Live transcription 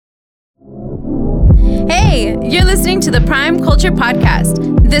Hey, you're listening to the Prime Culture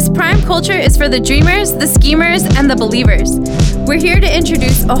Podcast. This Prime Culture is for the dreamers, the schemers, and the believers. We're here to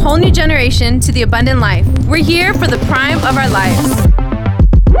introduce a whole new generation to the abundant life. We're here for the prime of our lives.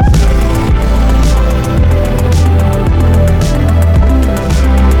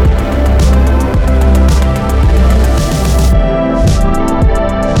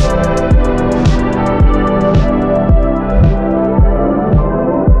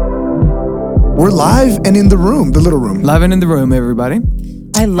 We're live and in the room, the little room. Live and in the room, everybody.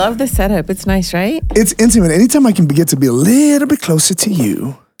 I love the setup. It's nice, right? It's intimate. Anytime I can get to be a little bit closer to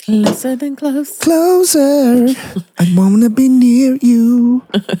you. Closer than close. Closer. I want to be near you.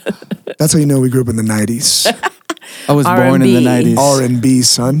 That's how you know we grew up in the 90s. I was born in the 90s. R&B,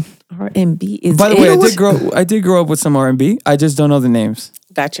 son. R&B is. By the way, I did grow up with some R&B. I just don't know the names.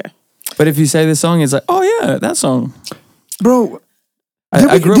 Gotcha. But if you say the song, it's like, oh yeah, that song. Bro.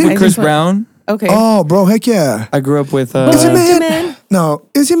 I grew up with Chris Brown. Okay. Oh, bro, heck yeah. I grew up with... Is your man? No.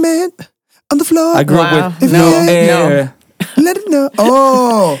 Is your man on the floor? I grew up with... No Air. Let it know.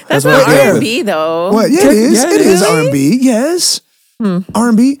 Oh. That's not R&B, though. What? Yeah, it is. Yeah, it is really? R&B. Yes.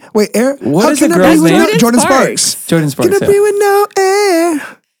 R&B. Wait, Air? What is can the I girl's breathe with name? no- Jordan Sparks. Jordan Sparks, Can I yeah. breathe with no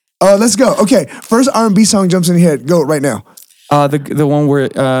air? Oh, let's go. Okay, first R&B song jumps in your head. Go right now. The one where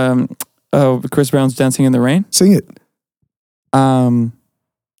Chris Brown's dancing in the rain. Sing it.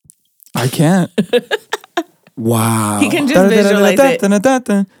 I can't. Wow. He can just visualize it.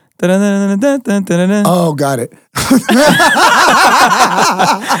 Oh, got it.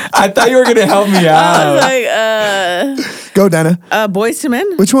 I thought you were going to help me I was out. like, Go, Dana. Boys to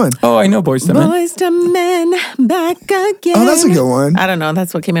Men. Which one? Oh, I know Boyz II Men. Boys to Men, back again. Oh, that's a good one. I don't know.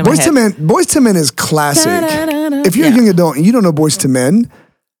 That's what came in my Boyz head. II Men. Boyz II Men is classic. Da-da-da-da. If you're a young adult and you don't know Boyz II Men,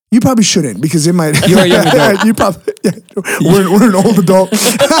 you probably shouldn't because it might. You're a young adult. You probably. Yeah, we're an old adult.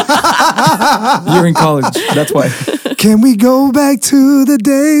 You're in college. That's why. Can we go back to the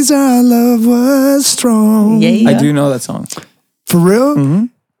days our love was strong? Yeah. I do know that song. For real? Mm-hmm.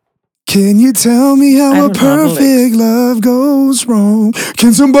 Can you tell me I how a don't know the perfect love goes wrong?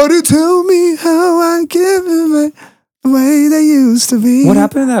 Can somebody tell me how I give it back the way they used to be? What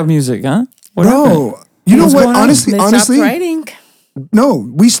happened to that music, huh? What Bro, happened? you know What's what? going on? Honestly, They stopped writing. no,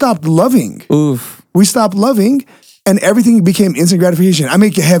 we stopped loving. Oof. We stopped loving. And everything became instant gratification. I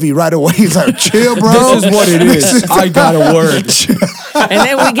make it heavy right away. It's like, chill, bro. This is what it is. I got a word. And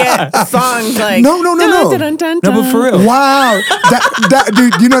then we get songs like... No. No, but for real. Wow. that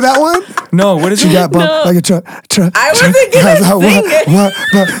dude, you know that one? No, what is She it? got bumped like a truck. I wasn't gonna sing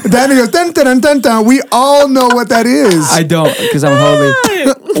it. Then it goes, dun, dun, dun, dun, dun. We all know what that is. I don't, because I'm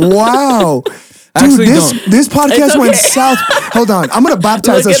holy. Wow. Dude, Actually this podcast It's went okay. south. Hold on. I'm going to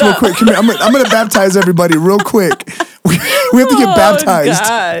baptize Look us it real up. quick. Come here. I'm going to baptize everybody real quick. We have to get baptized.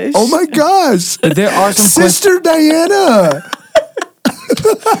 Gosh. Oh my gosh. But there are some questions. Sister Diana.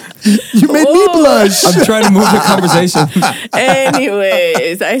 You made me blush. I'm trying to move the conversation.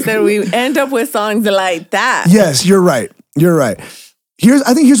 Anyways, I said we end up with songs like that. Yes, you're right. You're right.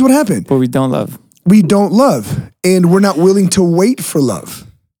 I think here's what happened. But we don't love. We don't love, and we're not willing to wait for love.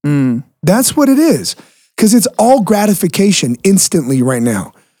 That's what it is. Because it's all gratification instantly right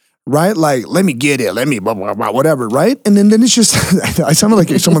now. Right? Like, let me get it. Let me blah, blah, blah, whatever. Right? And then it's just, I sounded like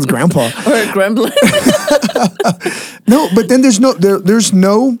someone's grandpa. Or a gremlin. No, but then there's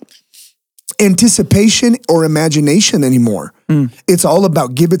no anticipation or imagination anymore. It's all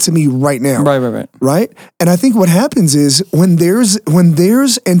about give it to me right now. Right. Right? And I think what happens is when there's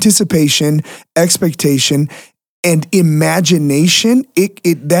anticipation, expectation, and imagination, it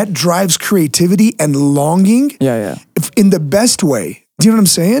that drives creativity and longing. Yeah. In the best way. Do you know what I'm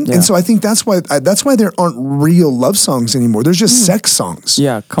saying? Yeah. And so I think that's why there aren't real love songs anymore. There's just sex songs.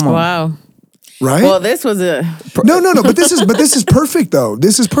 Yeah, come on. Wow. Right? Well, this was a... No. But this is perfect though.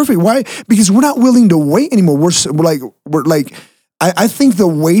 This is perfect. Why? Because we're not willing to wait anymore. We're like. I think the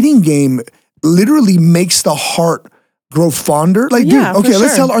waiting game literally makes the heart grow fonder. Like, Yeah, dude. Okay, for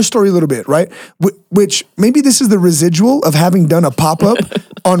let's sure. tell our story a little bit, right? Which maybe this is the residual of having done a pop up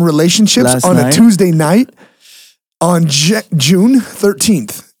on relationships Last on night. a Tuesday night on June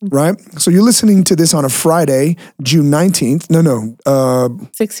 13th. Right? So you're listening to this on a Friday, June 19th. No,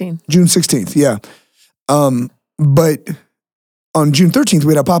 16. June 16th. Yeah. But on June 13th,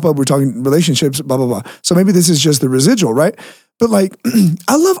 we had a pop-up. We're talking relationships, blah, blah, blah. So maybe this is just the residual, right? But like,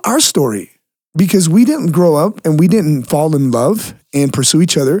 I love our story because we didn't grow up and we didn't fall in love and pursue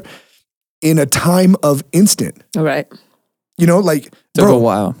each other in a time of instant. All right. You know, like, Took a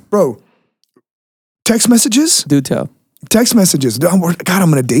while. bro, text messages. Do tell. God, I'm going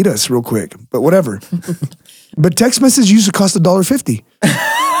to date us real quick, but whatever. But text messages used to cost $1.50.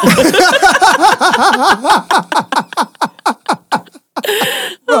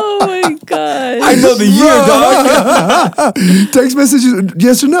 Oh my god! I know the year, dog. Text messages,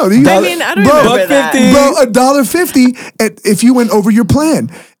 yes or no? I mean, I don't remember that. Bro, $1.50 if you went over your plan.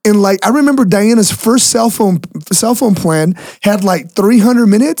 And like, I remember Diana's first cell phone plan had like 300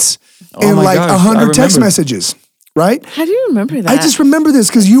 minutes and my like gosh, 100 text remember. messages. Right? How do you remember that? I just remember this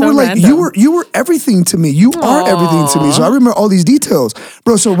because you so were like random. you were everything to me. You are everything to me. So I remember all these details,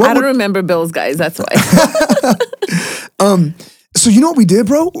 bro. So what? I don't remember bills, guys. That's why. So you know what we did,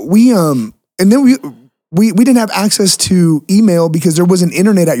 bro? We and then we didn't have access to email because there wasn't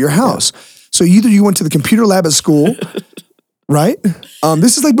internet at your house. So either you went to the computer lab at school, right?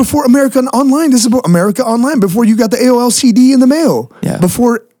 This is like before America Online. This is America Online before you got the AOL CD in the mail. Yeah.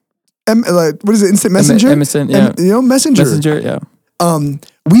 Before. Like what is it? Instant Messenger. MSN, yeah. Messenger. Messenger, yeah.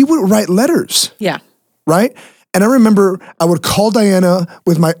 We would write letters, Yeah. right? And I remember I would call Diana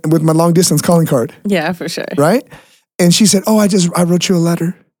with my long distance calling card, Yeah, for sure. right? And she said, "Oh, I wrote you a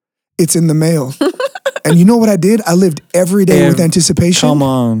letter. It's in the mail." And you know what I did? I lived every day with anticipation, Come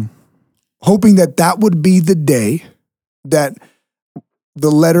on. hoping that would be the day that the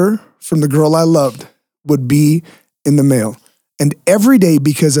letter from the girl I loved would be in the mail. And every day,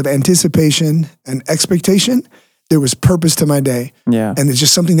 because of anticipation and expectation, there was purpose to my day. Yeah. And it's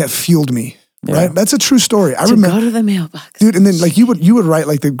just something that fueled me, Yeah. right? That's a true story. I To remember, go to the mailbox. dude. And then like you would write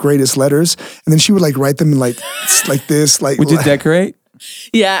like the greatest letters, and then she would like write them in like this, like. Would you decorate?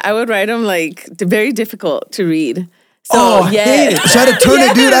 Yeah, I would write them like very difficult to read. So Oh, I hate yeah, it. So I had to turn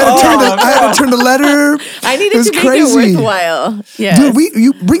it, dude. I had to turn the letter. I It needed was to make crazy. it worthwhile. Yeah, Dude,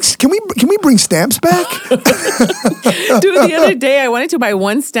 can we bring stamps back? Dude, the other day I wanted to buy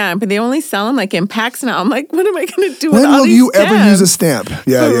one stamp, and they only sell them like in packs now. I'm like, what am I going to do with When all will these you stamps? ever use a stamp?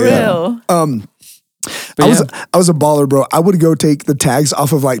 Yeah, For yeah, real. yeah. But I was a baller, bro. I would go take the tags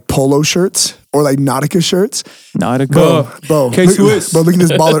off of like polo shirts or like Nautica shirts. Not a Bro, go. look, K-Swiss. bro, look at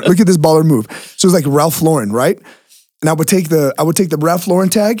this baller. Look at this baller move. So it's like Ralph Lauren, right? And I would take the Ralph Lauren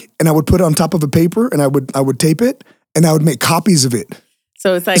tag and I would put it on top of a paper and I would tape it and I would make copies of it.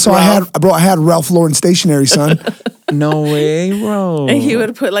 So it's like, So Ralph, I had Ralph Lauren stationery, son. No way, bro. and he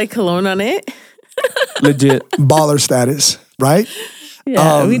would put like cologne on it. Legit. Baller status, right?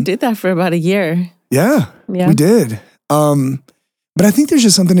 Yeah, we did that for about a year. Yeah, Yeah. we did. But I think there's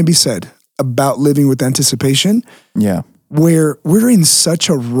just something to be said about living with anticipation Yeah. where we're in such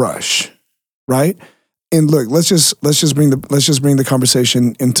a rush, right? And look, let's just bring the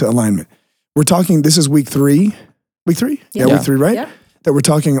conversation into alignment. We're talking, this is week 3. Week 3? Yeah, Yeah. week 3, right? Yep. That we're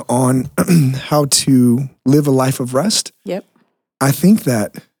talking on how to live a life of rest. Yep. I think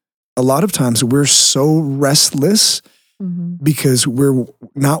that a lot of times we're so restless because we're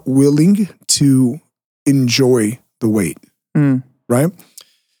not willing to enjoy the wait, Mm. right?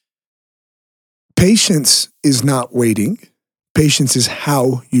 Patience is not waiting. Patience is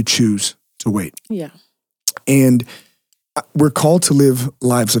how you choose to wait. Yeah. And we're called to live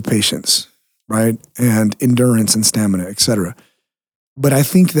lives of patience, right? And endurance and stamina, etc. But I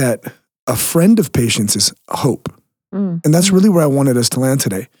think that a friend of patience is hope. And that's really where I wanted us to land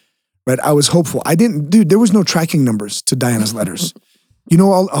today, right? I was hopeful. There was no tracking numbers to Diana's letters. You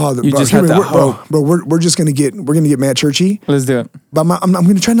know, You just have to hope. bro, we're gonna get mad churchy, Let's do it. but I'm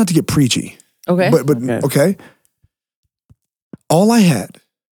gonna try not to get preachy. Okay. But okay. All I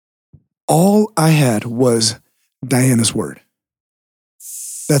had was Diana's word.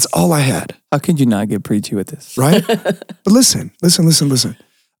 That's all I had, How could you not get preachy with this? right? But listen.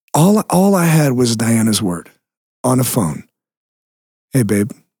 All I had was Diana's word on a phone. Hey,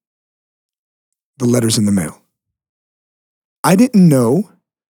 babe, the letter's in the mail. I didn't know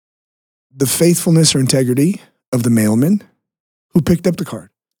the faithfulness or integrity of the mailman who picked up the card.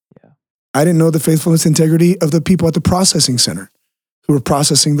 Yeah. I didn't know the faithfulness and integrity of the people at the processing center who were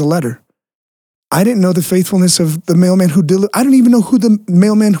processing the letter. I didn't know the faithfulness of the mailman who I didn't even know who the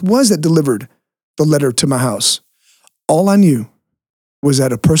mailman was that delivered the letter to my house. All I knew was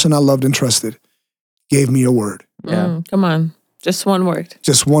that a person I loved and trusted gave me a word. Yeah. Come on. Just one word.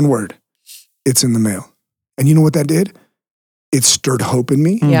 Just one word. It's in the mail. And you know what that did? It stirred hope in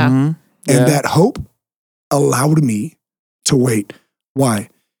me. Yeah. Mhm. And Yeah. that hope allowed me to wait. Why?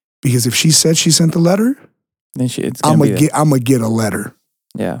 Because if she said she sent the letter, Then it's I'm gonna be gonna get a letter.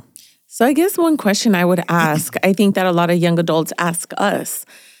 Yeah. So I guess one question I would ask, I think that a lot of young adults ask us,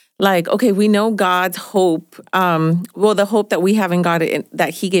 like, okay, we know God's hope. The hope that we have in God, that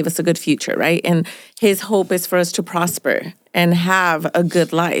He gave us a good future, right? And His hope is for us to prosper and have a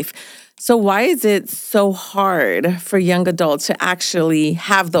good life. So why is it so hard for young adults to actually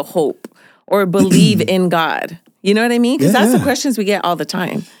have the hope or believe in God? You know what I mean? Because that's the Yeah. questions we get all the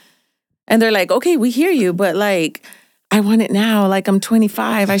time. And they're like, okay, we hear you, but like, I want it now. Like, I'm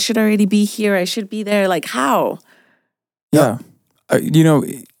 25. I should already be here. I should be there. Like, how? Yeah.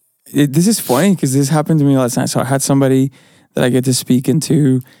 This is funny because this happened to me last night. So I had somebody that I get to speak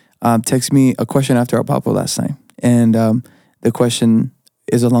into text me a question after our papa last night. And the question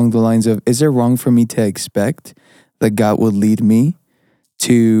is along the lines of, is it wrong for me to expect that God would lead me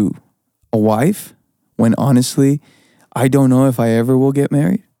to a wife when honestly, I don't know if I ever will get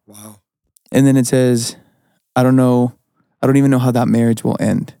married? Wow. And then it says, I don't know. I don't even know how that marriage will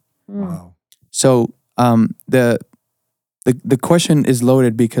end. Wow. So the question is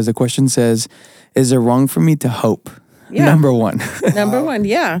loaded because the question says, is it wrong for me to hope? Yeah. Number one. Number one,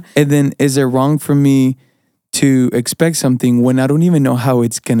 yeah. And then is it wrong for me to expect something when I don't even know how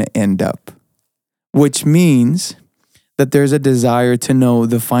it's going to end up? Which means that there's a desire to know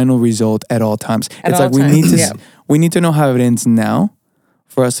the final result at all times. At it's all like we times, need to yeah. we need to know how it ends now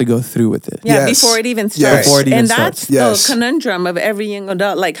for us to go through with it. Yeah, Yes. before it even Yes. starts. Before it even and starts. that's Yes. the conundrum of every young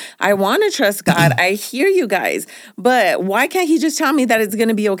adult. Like, I want to trust God. I hear you guys. But why can't he just tell me that it's going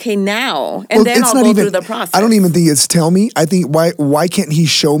to be okay now? And Well, then it's I'll not go even- through the process. I don't even think it's tell me. I think why can't he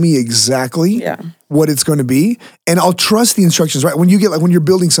show me exactly Yeah. what it's going to be, and I'll trust the instructions. Right when you get when you're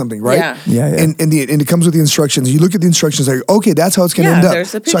building something, right? Yeah. Yeah. And it comes with the instructions. You look at the instructions like, okay, that's how it's going to Yeah, end up.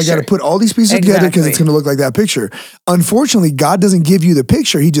 there's a So I got to picture. put all these pieces together because it's Exactly. going to look like that picture. Unfortunately, God doesn't give you the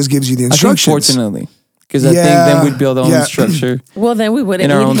picture; He just gives you the I think instructions. fortunately, because I think Yeah. then we'd build our own Yeah. structure Well, then we wouldn't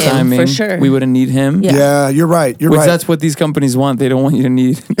in our need own him timing. for sure. We wouldn't need him. Yeah. Yeah, you're right. You're Which right. that's what these companies want. They don't want you to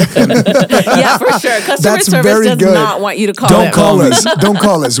need. Yeah, for sure. Customer That's service very does good. not want you to call Don't them. call us. Don't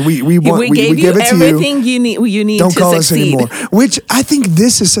call us. We gave give you it to you. everything you need Don't to call succeed. us anymore. Which I think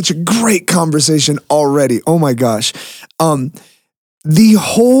this is such a great conversation already. Oh my gosh. The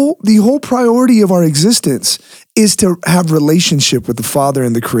whole priority of our existence is to have relationship with the Father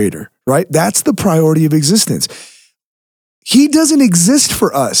and the Creator, right? That's the priority of existence. He doesn't exist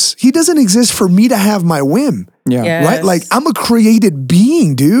for us. He doesn't exist for me to have my whim. Yeah. Yeah. Right? Yes. Like I'm a created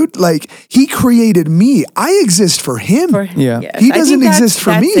being, dude. Like he created me. I exist for him. Yeah. He I doesn't think that's- exist for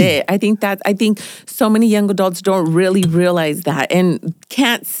that's me. It. I think so many young adults don't really realize that and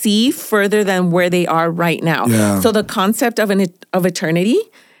can't see further than where they are right now. Yeah. So the concept of eternity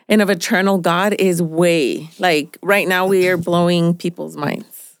and of eternal God is way like right now we are blowing people's minds.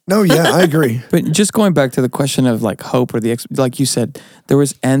 No, yeah, I agree. But just going back to the question of like hope or like you said, there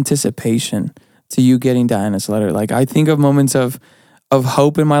was anticipation to you getting Diana's letter. Like I think of moments of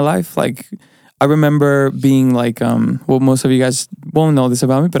hope in my life. Like I remember being like, well, most of you guys won't know this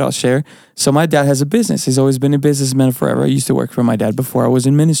about me, but I'll share. So my dad has a business. He's always been a businessman forever. I used to work for my dad before I was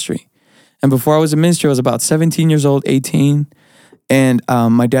in ministry. And before I was in ministry, I was about 17 years old, 18. And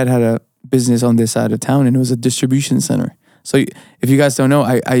my dad had a business on this side of town and it was a distribution center. So if you guys don't know,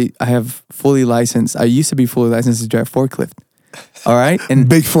 I have fully licensed. I used to be fully licensed to drive forklift. All right, and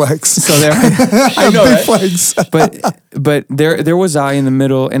Big flex. so there, I know, Big right? flex. But there was I in the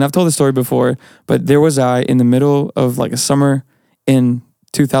middle, and I've told the story before. But there was I in the middle of like a summer in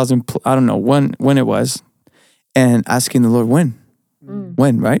 2000. I don't know when it was, and asking the Lord when,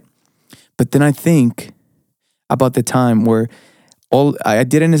 right? But then I think about the time where I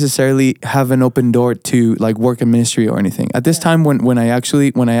didn't necessarily have an open door to like work in ministry or anything. At this time, when I asked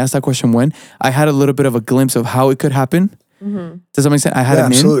that question when, I had a little bit of a glimpse of how it could happen. Does that make sense? I had Yeah,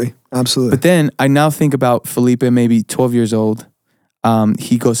 an in. absolutely. But then I now think about Felipe, maybe 12 years old.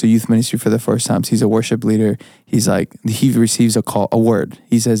 He goes to youth ministry for the first time. He's a worship leader. He's like, he receives a word.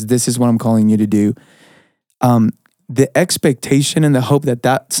 He says, "This is what I'm calling you to do." The expectation and the hope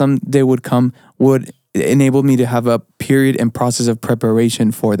that someday would come would enable me to have a period and process of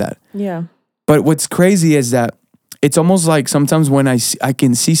preparation for that. Yeah. But what's crazy is that it's almost like sometimes when I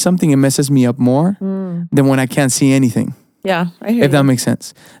can see something, it messes me up more than when I can't see anything. Yeah. I hear If that you. makes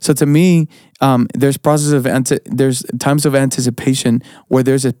sense. So to me, there's there's times of anticipation where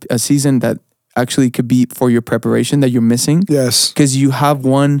there's a season that actually could be for your preparation that you're missing. Yes. Because you have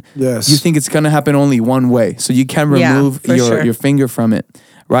one, Yes. you think it's gonna happen only one way, so you can't Yeah, remove for sure. your finger from it,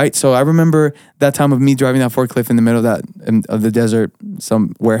 right? So I remember that time of me driving that forklift in the middle of the desert,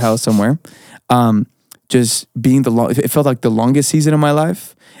 some warehouse somewhere, just being it felt like the longest season of my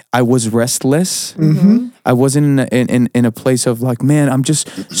life. I was restless. I wasn't in a place of like, man, I'm just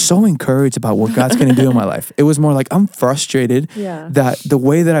so encouraged about what God's gonna do in my life. It was more like I'm frustrated Yeah. that the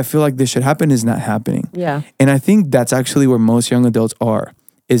way that I feel like this should happen is not happening. Yeah. And I think that's actually where most young adults are,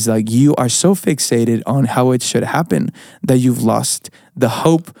 is like you are so fixated on how it should happen that you've lost the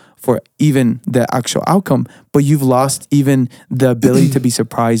hope for even the actual outcome, but you've lost even the ability to be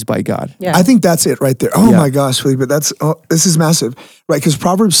surprised by God. Yeah. I think that's it right there. Oh Yeah. my gosh, Felipe, this is massive, right? Because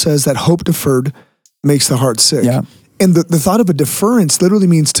Proverbs says that hope deferred makes the heart sick. Yeah. And the thought of a deference literally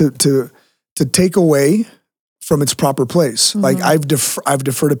means to take away from its proper place. Like I've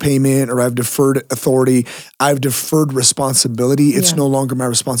deferred a payment, or I've deferred authority. I've deferred responsibility. It's no longer my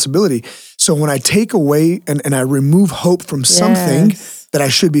responsibility. So when I take away and I remove hope from something that I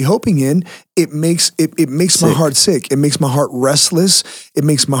should be hoping in, it makes my heart sick. It makes my heart restless. It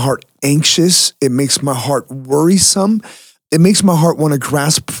makes my heart anxious. It makes my heart worrisome. It makes my heart want to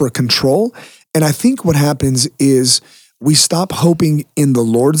grasp for control. And I think what happens is we stop hoping in the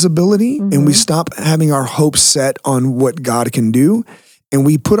Lord's ability, and we stop having our hope set on what God can do. And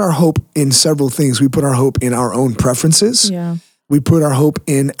we put our hope in several things. We put our hope in our own preferences. Yeah. We put our hope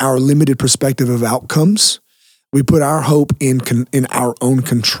in our limited perspective of outcomes. We put our hope in our own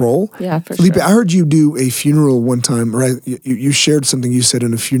control. Yeah, for Felipe, sure. I heard you do a funeral one time, right? You shared something you said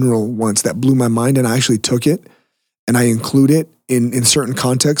in a funeral once that blew my mind, and I actually took it and I include it in certain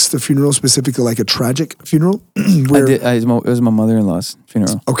contexts, the funeral, specifically like a tragic funeral. Where, It was my mother-in-law's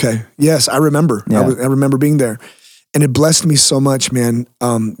funeral. Okay. Yes, I remember. Yeah. I remember being there. And it blessed me so much, man,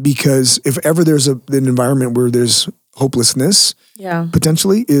 because if ever there's an environment where there's hopelessness, Yeah.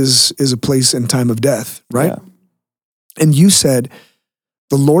 potentially is a place and time of death, right? Yeah. And you said,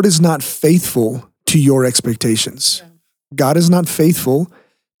 the Lord is not faithful to your expectations. God is not faithful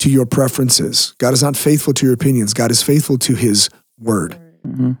to your preferences. God is not faithful to your opinions. God is faithful to his word,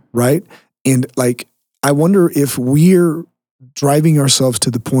 right? And like, I wonder if we're driving ourselves to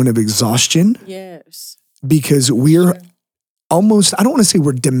the point of exhaustion Yes. because we're almost, I don't want to say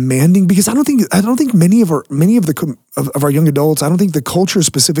we're demanding, because I don't think many of our young adults, I don't think the culture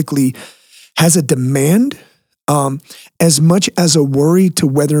specifically has a demand as much as a worry to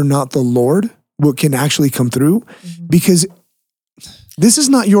whether or not the Lord can actually come through, because this is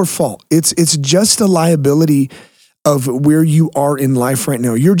not your fault. It's just a liability of where you are in life right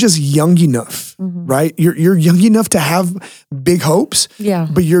now. You're just young enough, right? You're young enough to have big hopes, Yeah.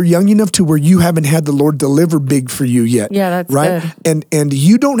 but you're young enough to where you haven't had the Lord deliver big for you yet. Yeah, that's right. good. And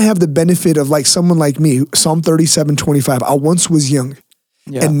you don't have the benefit of like someone like me, Psalm 37:25. I once was young,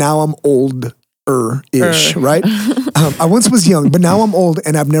 Yeah. and now I'm older-ish, right? I once was young, but now I'm old,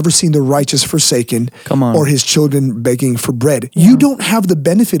 and I've never seen the righteous forsaken Come on. or his children begging for bread. You don't have the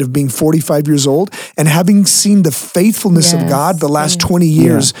benefit of being 45 years old and having seen the faithfulness of Yes. God the last 20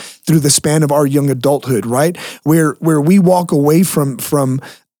 years through the span of our young adulthood, right? Where we walk away from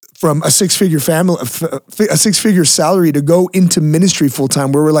a six-figure family, a six-figure salary to go into ministry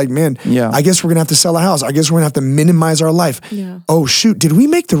full-time, where we're like, man, Yeah. I guess we're gonna have to sell a house. I guess we're gonna have to minimize our life. Yeah. Oh shoot, did we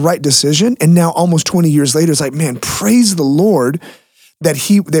make the right decision? And now almost 20 years later, it's like, man, praise the Lord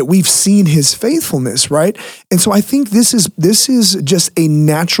that we've seen his faithfulness, right? And so I think this is just a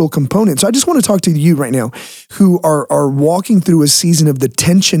natural component. So I just want to talk to you right now who are walking through a season of the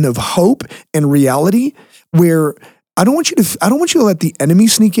tension of hope and reality, where I don't want you to let the enemy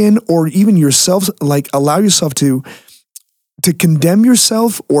sneak in, or even yourselves, like allow yourself to condemn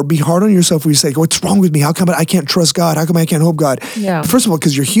yourself or be hard on yourself where you say, what's wrong with me? How come I can't trust God? How come I can't hope God? Yeah. First of all,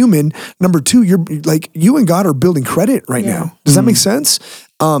 because you're human. Number two, you're like, you and God are building credit right now. Does that make sense?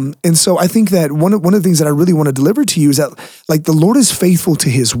 And so I think that one of the things that I really want to deliver to you is that like the Lord is faithful to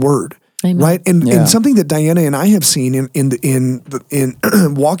his word. Amen. Right. And Yeah. and something that Diana and I have seen in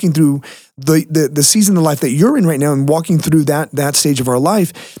walking through the season of life that you're in right now and walking through that stage of our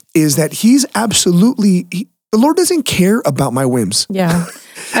life is that he's absolutely, the Lord doesn't care about my whims. Yeah.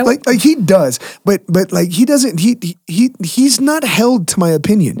 Like he does, but like he doesn't, he's not held to my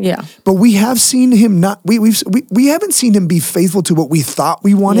opinion. Yeah. But we have seen him we haven't seen him be faithful to what we thought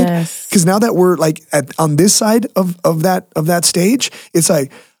we wanted. Yes. Cause now that we're like on this side of that stage, it's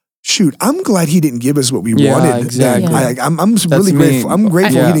like, shoot, I'm glad he didn't give us what we Yeah, wanted. exactly. I'm really me. grateful. I'm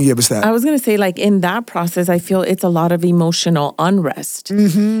grateful Yeah. he didn't give us that. I was going to say, like, in that process, I feel it's a lot of emotional unrest.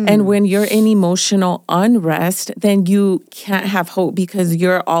 Mm-hmm. And when you're in emotional unrest, then you can't have hope because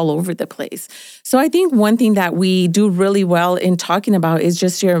you're all over the place. So I think one thing that we do really well in talking about is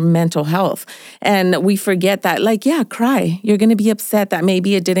just your mental health. And we forget that, like, yeah, cry. You're going to be upset that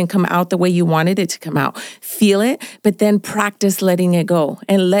maybe it didn't come out the way you wanted it to come out. Feel it, but then practice letting it go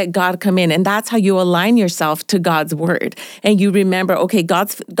and let God come in. And that's how you align yourself to God's word. And you remember, okay,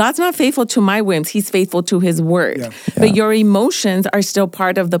 God's not faithful to my whims. He's faithful to his word. Yeah. But your emotions are still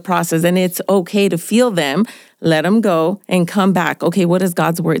part of the process, and it's okay to feel them, let them go, and come back. Okay, what does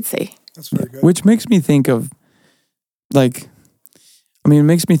God's word say? That's very good. Which makes me think of, like, I mean, it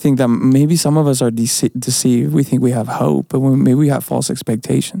makes me think that maybe some of us are deceived. We think we have hope, but maybe we have false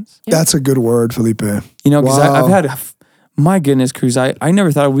expectations. That's a good word, Felipe. You know, because Wow. I've had, my goodness, Cruz, I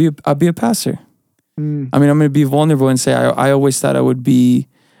never thought I'd be a pastor. I mean, I'm going to be vulnerable and say I always thought I would be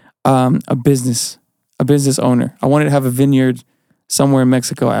a business owner. I wanted to have a vineyard somewhere in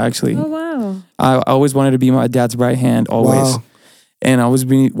Mexico, actually. Oh, wow. I always wanted to be my dad's right hand, always. Wow. And I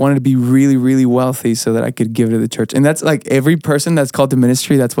wanted to be really, really wealthy so that I could give to the church. And that's like every person that's called to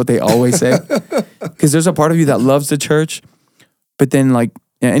ministry, that's what they always say. Because there's a part of you that loves the church, but then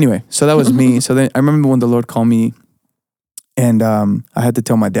anyway, so that was me. So then I remember when the Lord called me and I had to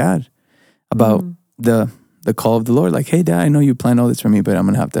tell my dad about the call of the Lord. Like, hey, Dad, I know you planned all this for me, but I'm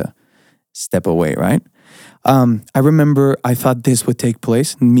going to have to step away, right? I remember I thought this would take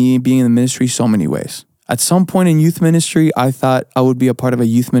place, me being in the ministry so many ways. At some point in youth ministry, I thought I would be a part of a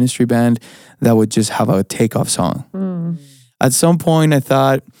youth ministry band that would just have a takeoff song. At some point, I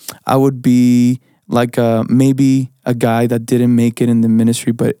thought I would be like maybe a guy that didn't make it in the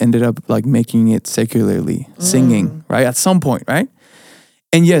ministry, but ended up like making it secularly, singing, right? At some point, right?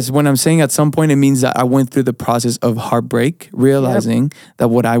 And yes, when I'm saying at some point, it means that I went through the process of heartbreak, realizing that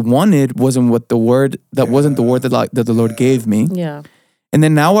what I wanted wasn't the word that the Lord gave me. Yeah. And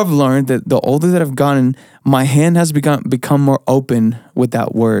then now I've learned that the older that I've gotten, my hand has become more open with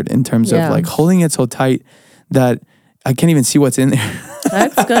that word in terms of like holding it so tight that I can't even see what's in there.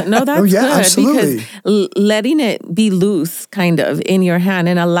 That's good. No, that's good. absolutely. Because letting it be loose kind of in your hand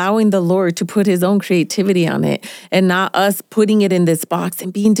and allowing the Lord to put his own creativity on it and not us putting it in this box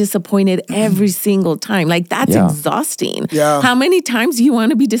and being disappointed every single time. Like that's exhausting. Yeah. How many times do you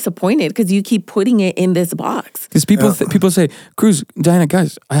want to be disappointed because you keep putting it in this box? Because people say, Cruz, Diana,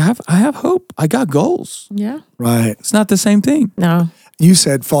 guys, I have hope. I got goals. Yeah. Right. It's not the same thing. No. You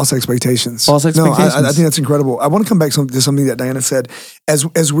said false expectations. False expectations. No, I think that's incredible. I want to come back to something that Diana said.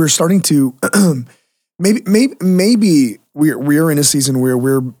 As we're starting to, maybe we're in a season where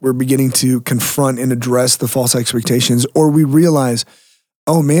we're beginning to confront and address the false expectations, or we realize,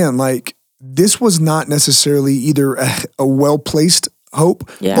 oh man, like this was not necessarily either a well-placed hope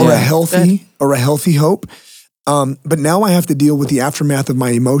or a healthy hope. But now I have to deal with the aftermath of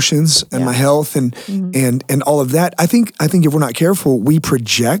my emotions and my health and all of that. I think if we're not careful, we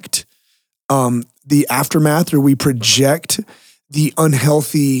project the aftermath, or we project the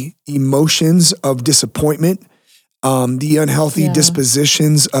unhealthy emotions of disappointment, the unhealthy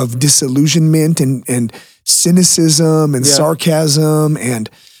dispositions of disillusionment and cynicism and sarcasm and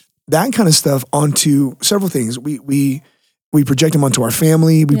that kind of stuff onto several things. We project them onto our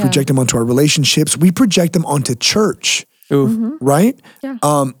family. We project them onto our relationships. We project them onto church, right?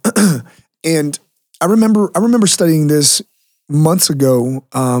 Yeah. And I remember studying this months ago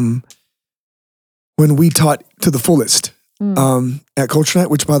when we taught to the fullest at Culture Night,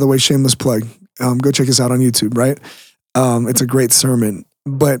 which, by the way, shameless plug. Go check us out on YouTube, right? It's a great sermon.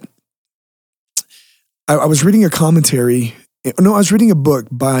 But I was reading a commentary. No, I was reading a book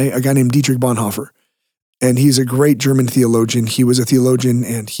by a guy named Dietrich Bonhoeffer. And he's a great German theologian. He was a theologian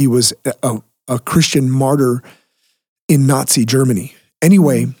and he was a Christian martyr in Nazi Germany.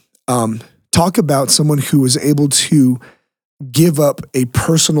 Anyway, talk about someone who was able to give up a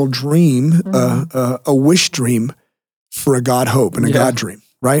personal dream, a wish dream for a God hope and a God dream,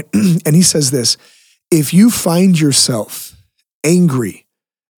 right? And he says this, if you find yourself angry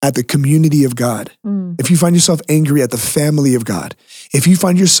at the community of God, if you find yourself angry at the family of God, if you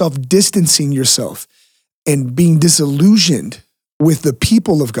find yourself distancing yourself and being disillusioned with the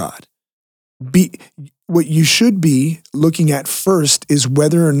people of God, what you should be looking at first is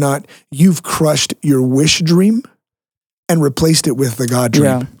whether or not you've crushed your wish dream and replaced it with the God dream.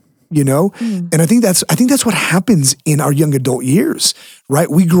 Yeah. You know? And I think that's what happens in our young adult years,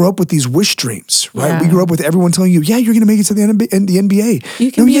 right? We grow up with these wish dreams, right? Yeah. We grew up with everyone telling you, yeah, you're going to make it to the NBA.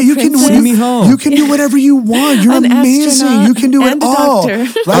 You can be a you can princess. Send me home. You can do whatever you want. You're An amazing. astronaut You can do it and a all. doctor.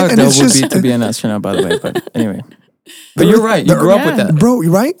 Right? And that it's would just be to be an astronaut, by the way. But anyway, but you're right. You grew up with that. bro,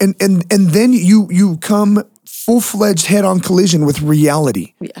 right? And then you come full-fledged head-on collision with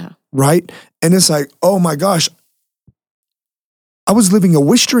reality, Yeah. right? And it's like, oh my gosh, I was living a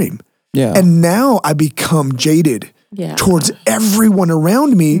wish dream. Yeah. And now I become jaded towards everyone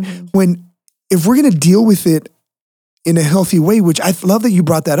around me when, if we're going to deal with it in a healthy way, which I love that you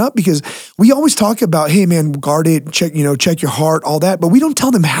brought that up, because we always talk about, hey man, guard it, check your heart, all that, but we don't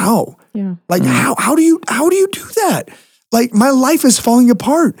tell them how. Yeah. Like how do you do that? Like my life is falling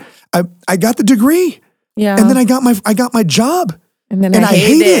apart. I got the degree. Yeah. And then I got my job. And then I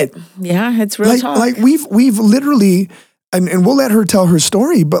hate it. Yeah, it's real talk. Like we've literally, and we'll let her tell her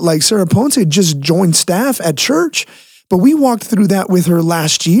story, but like Sarah Ponce just joined staff at church But we walked through that with her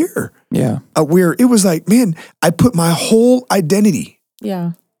last year, Yeah. where it was like, man, I put my whole identity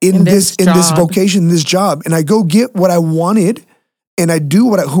Yeah. in this job. vocation, this job, and I go get what I wanted, and I do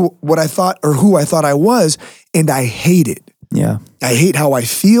what I thought or who I thought I was, and I hate it. Yeah. I hate how I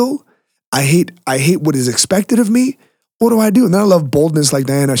feel. I hate what is expected of me. What do I do? And then I love boldness like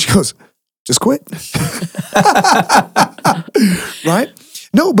Diana. She goes, just quit. Right?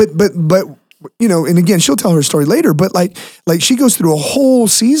 No, but you know, and again, she'll tell her story later, but like she goes through a whole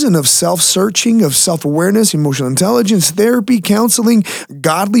season of self-searching, of self-awareness, emotional intelligence, therapy, counseling,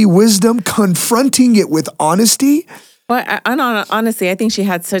 godly wisdom, confronting it with honesty. But honestly, I think she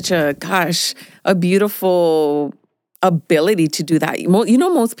had such a beautiful ability to do that. You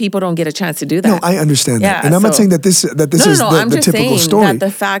know, most people don't get a chance to do that. No, I understand that. Yeah, And I'm not so- saying that this is I'm the just typical saying story. that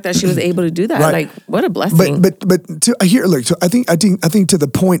the fact that she was able to do that, Right. like, what a blessing. But to here, look. So I think to the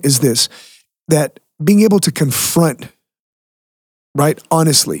point is this: that being able to confront, right,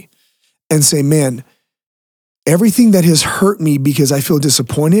 honestly, and say, man, everything that has hurt me because I feel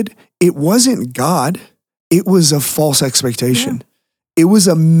disappointed, it wasn't God. It was a false expectation. It was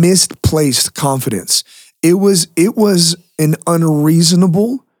a misplaced confidence. It was an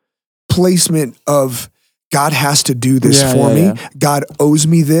unreasonable placement of God has to do this Yeah, for yeah, me. yeah. God owes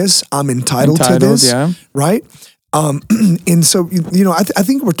me this. I'm entitled to this. Yeah. Right. And so, you know, I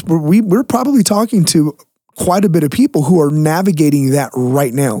think we're probably talking to quite a bit of people who are navigating that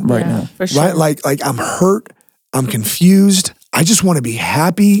right now. Right now. For sure. Right. Like I'm hurt. I'm confused. I just want to be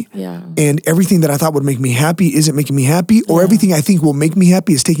happy. Yeah. And everything that I thought would make me happy isn't making me happy, or everything I think will make me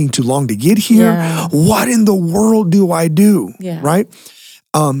happy is taking too long to get here. Yeah. What in the world do I do? Yeah. Right.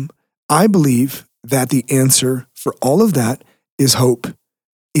 I believe that the answer for all of that is hope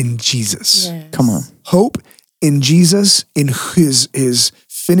in Jesus. Yes. Come on. Hope in Jesus, in his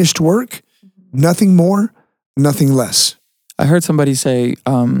finished work, nothing more, nothing less. I heard somebody say,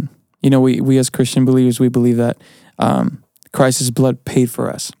 you know, we as Christian believers, we believe that Christ's blood paid for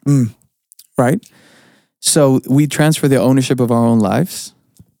us, right? So we transfer the ownership of our own lives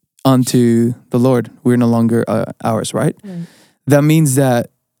onto the Lord. We're no longer ours, right? That means that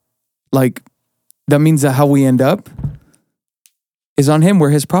how we end up is on Him. We're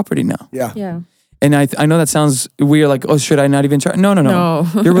His property now. Yeah. Yeah. And I know that sounds weird, like, oh, should I not even try? No. No.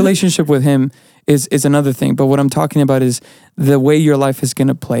 Your relationship with Him is another thing. But what I'm talking about is the way your life is going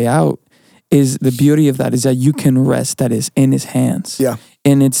to play out is the beauty of that is that you can rest that is in His hands. Yeah.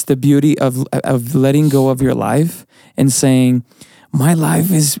 And it's the beauty of letting go of your life and saying, my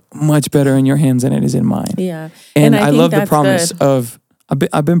life is much better in your hands than it is in mine. Yeah. And I think love the that's promise good. of,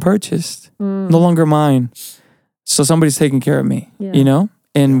 I've been purchased, no longer mine. So somebody's taking care of me, Yeah. you know?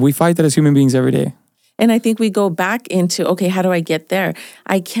 And we fight that as human beings every day. And I think we go back into, okay, how do I get there?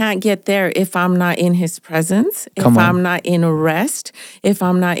 I can't get there if I'm not in His presence, Come if on. I'm not in rest, if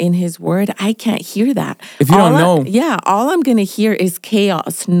I'm not in His word. I can't hear that. If you don't know. All I'm going to hear is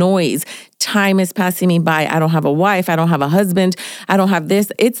chaos, noise. Time is passing me by. I don't have a wife. I don't have a husband. I don't have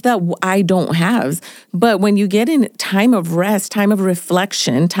this. It's that I don't have. But when you get in time of rest, time of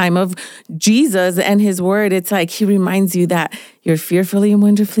reflection, time of Jesus and His word, it's like He reminds you that you're fearfully and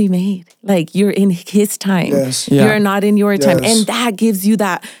wonderfully made. Like you're in His time. Yes. Yeah. You're not in your time. Yes. And that gives you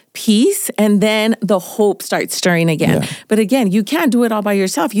that peace. And then the hope starts stirring again. Yeah. But again, you can't do it all by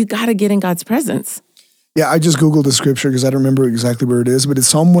yourself. You got to get in God's presence. Yeah, I just Googled the scripture because I don't remember exactly where it is, but it's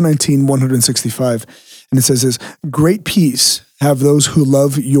Psalm 119, 165. And it says this, great peace have those who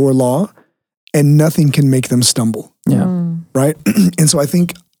love your law, and nothing can make them stumble. Yeah. Right? And so I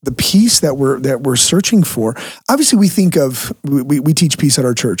think the peace that we're searching for, obviously we think of, we teach peace at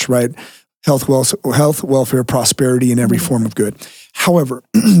our church, right? Health, welfare, prosperity, and every form of good. However,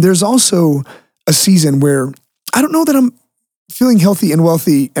 there's also a season where I don't know that I'm feeling healthy and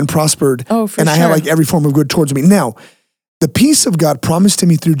wealthy and prospered, Oh, for and I have sure. like every form of good towards me. Now, the peace of God promised to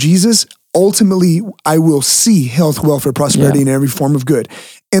me through Jesus, ultimately I will see health, welfare, prosperity, Yeah. and every form of good.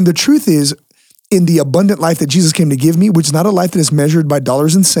 And the truth is, in the abundant life that Jesus came to give me, which is not a life that is measured by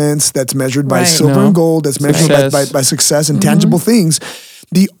dollars and cents, that's measured by Right. silver No. and gold, that's measured Success. by success and tangible things.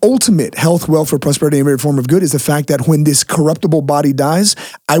 The ultimate health, welfare, prosperity, and every form of good is the fact that when this corruptible body dies,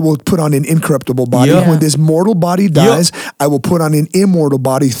 I will put on an incorruptible body. Yeah. When this mortal body dies, I will put on an immortal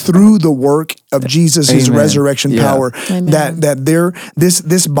body through the work of Jesus, His Amen. resurrection Yeah. power. Amen.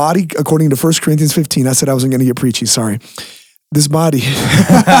 This body, according to 1 Corinthians 15, I said I wasn't going to get preachy, sorry. This body,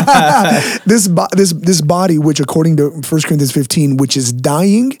 this body, which according to 1 Corinthians 15, which is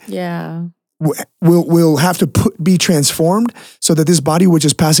dying, Yeah. will have to be transformed so that this body, which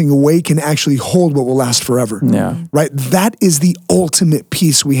is passing away, can actually hold what will last forever. Yeah. Right? That is the ultimate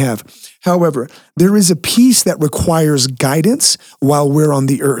peace we have. However, there is a peace that requires guidance while we're on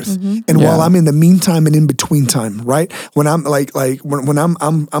the earth, and while I'm in the meantime and in between time, right? When I'm when I'm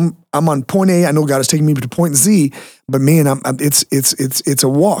on point A, I know God is taking me to point Z, but man, it's a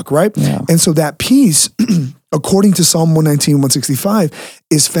walk, right? Yeah. And so that peace, according to Psalm 119, 165,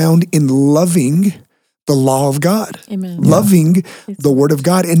 is found in loving the law of God, loving the word of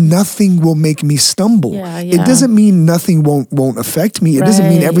God, and nothing will make me stumble. It doesn't mean nothing won't affect me. It doesn't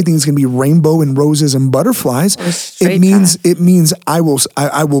mean everything's going to be rainbow and roses and butterflies. It means I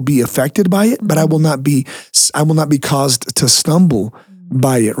will be affected by it, but I will not be caused to stumble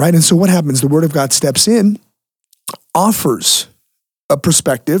by it, right? And so what happens? The word of God steps in, offers a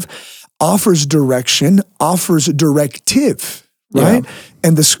perspective, offers direction, offers directive. Right? Yeah.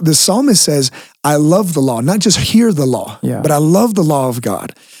 And the psalmist says, I love the law, not just hear the law, but I love the law of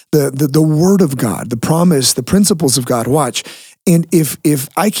God, the word of God, the promise, the principles of God. Watch. And if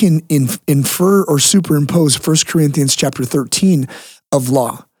I can infer or superimpose 1 Corinthians chapter 13 of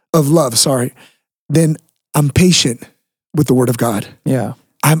love, then I'm patient with the word of God. Yeah.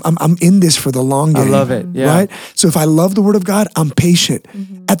 I'm in this for the long game. I love it. Yeah. Right? So if I love the word of God, I'm patient.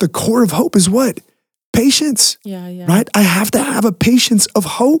 At the core of hope is what? Patience, right? I have to have a patience of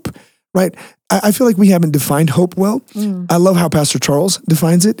hope, right? I feel like we haven't defined hope well. I love how Pastor Charles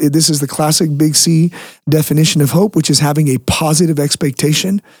defines it. This is the classic Big C definition of hope, which is having a positive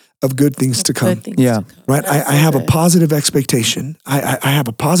expectation of good things to come. Right? I have a positive expectation. I have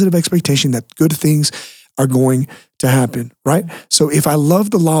a positive expectation that good things are going to happen, right? So if I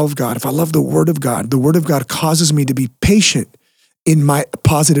love the law of God, if I love the word of God causes me to be patient in my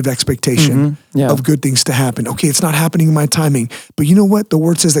positive expectation of good things to happen. Okay, it's not happening in my timing, but you know what? The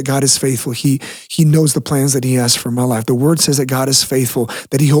word says that God is faithful. He knows the plans that he has for my life. The word says that God is faithful,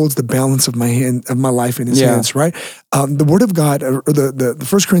 that he holds the balance of my life in his hands, right? The word of God, or the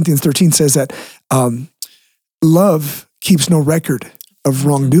 1 Corinthians 13 says that love keeps no record of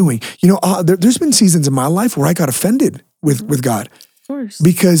wrongdoing. You know, there's been seasons in my life where I got offended with God. Of course.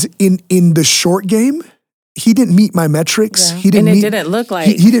 Because in the short game, he didn't meet my metrics. He didn't didn't look like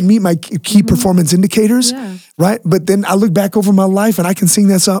he didn't meet my key performance indicators, right? But then I look back over my life and I can sing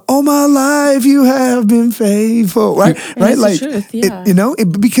that song. All my life you have been faithful, right? Right? Like truth,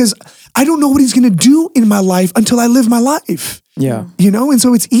 because I don't know what he's going to do in my life until I live my life. Yeah. You know, and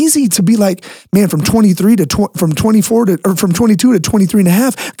so it's easy to be like, man, from 23 to from 24 to or from 22 to 23 and a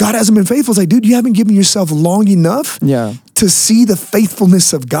half, God hasn't been faithful. It's like, dude, you haven't given yourself long enough to see the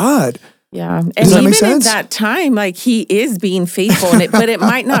faithfulness of God. Yeah. And even in that time, like he is being faithful in it, but it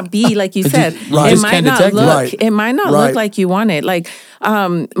might not be like you said. It might not look it might not look like you want it. Like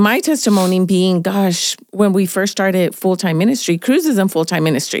my testimony being, gosh, when we first started full-time ministry, Cruz is in full-time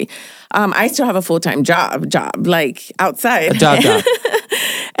ministry. I still have a full-time job, like outside. A job.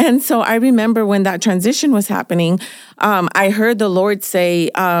 And so I remember when that transition was happening, I heard the Lord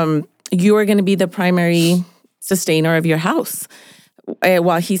say, you are going to be the primary sustainer of your house.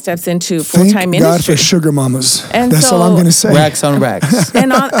 While he steps into full-time ministry. Thank God for sugar mamas. And that's all I'm going to say. Racks on racks.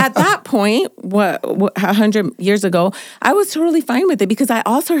 And at that point, 100 years ago, I was totally fine with it because I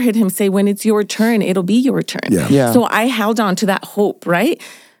also heard him say, when it's your turn, it'll be your turn. Yeah. So I held on to that hope, right?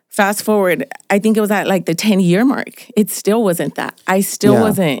 Fast forward, I think it was at like the 10-year mark. It still wasn't that. I still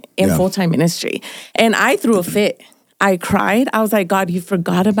wasn't in full-time ministry. And I threw a fit. I cried. I was like, God, you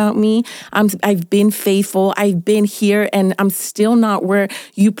forgot about me. I've been faithful. I've been here, and I'm still not where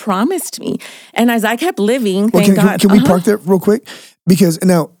you promised me. And as I kept living, thank God. Can we park there real quick? Because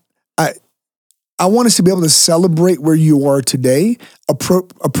now I want us to be able to celebrate where you are today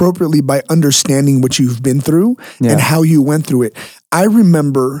appropriately by understanding what you've been through and how you went through it. I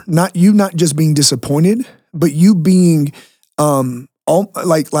remember not just being disappointed, but you being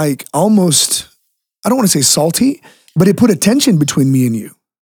like almost, I don't want to say salty, but it put a tension between me and you,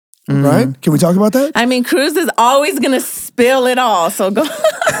 right? Can we talk about that? I mean, Cruz is always going to spill it all, so go.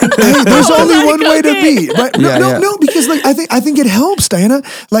 Hey, there's only one way to be, right? No, because like I think it helps, Diana.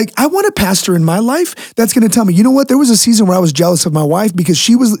 Like I want a pastor in my life that's going to tell me, you know what? There was a season where I was jealous of my wife because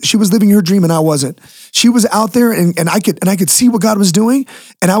she was living her dream and I wasn't. She was out there and I could see what God was doing,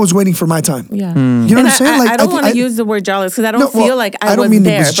 and I was waiting for my time. Yeah, you know what I'm saying? Like I don't want to use the word jealous because I don't feel like I don't was mean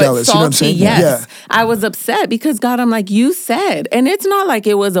there. To be jealous, but salty, you know what I'm saying? yes, I was upset because God, I'm like, you said, and it's not like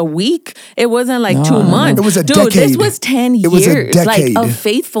it was a week. It wasn't like 2 months. It was a decade. This was 10 years. It was a decade. Like of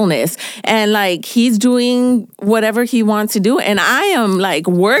faithfulness, and like he's doing whatever he wants to do, and I am like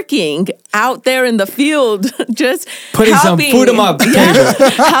working out there in the field, just putting helping, some food in my table,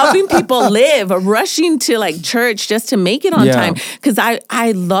 helping people live, rushing to like church just to make it on time because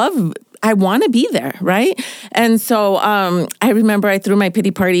I love I want to be there, right? And so I remember I threw my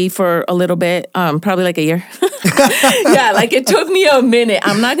pity party for a little bit, probably like a year. Yeah, like it took me a minute.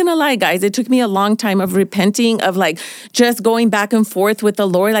 I'm not gonna lie, guys. It took me a long time of repenting, of like just going back and forth with the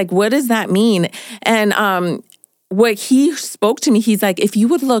Lord. Like, what does that mean? And what he spoke to me, he's like, if you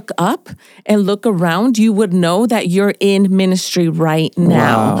would look up and look around, you would know that you're in ministry right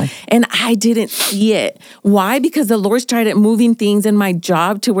now. Wow. And I didn't see it. Why? Because the Lord started moving things in my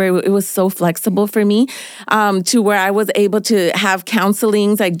job to where it was so flexible for me, to where I was able to have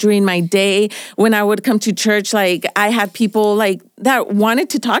counselings like during my day. When I would come to church, like I had people like that wanted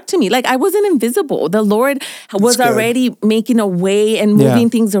to talk to me. Like I wasn't invisible. The Lord was good. already making a way and moving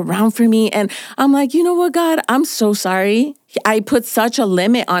things around for me. And I'm like, you know what, God, I'm so sorry. I put such a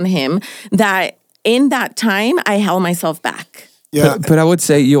limit on him that in that time, I held myself back. Yeah. But I would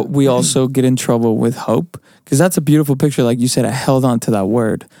say we also get in trouble with hope, because that's a beautiful picture. Like you said, I held on to that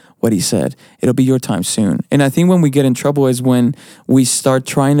word, what he said. It'll be your time soon. And I think when we get in trouble is when we start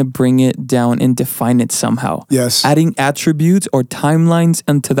trying to bring it down and define it somehow. Yes. Adding attributes or timelines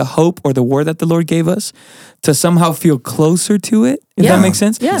into the hope or the word that the Lord gave us to somehow feel closer to it. If Yeah. that makes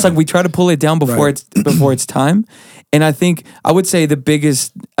sense. Yeah. It's like we try to pull it down before Right. it's time. And I think I would say the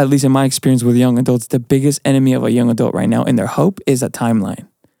biggest, at least in my experience with young adults, the biggest enemy of a young adult right now in their hope is a timeline.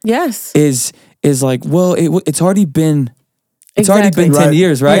 Yes. Is like, well, it's already been. It's already Exactly. been 10 Right.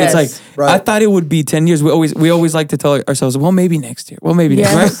 years, right? Yes. It's like, Right. I thought it would be 10 years. We always like to tell ourselves, well, maybe next year. Well, maybe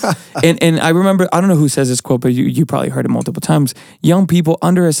Yes. next, right? And I remember, I don't know who says this quote, but you probably heard it multiple times. Young people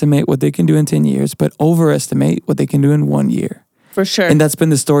underestimate what they can do in 10 years, but overestimate what they can do in 1 year. For sure. And that's been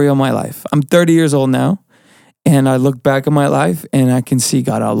the story of my life. I'm 30 years old now, and I look back at my life, and I can see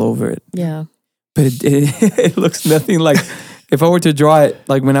God all over it. yeah. But it looks nothing like, if I were to draw it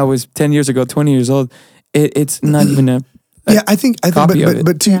like when I was 10 years ago, 20 years old, it's not even a... Yeah, I think, copy of it.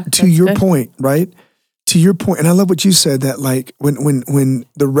 but to that's your good. point, right? To your point, and I love what you said, that like when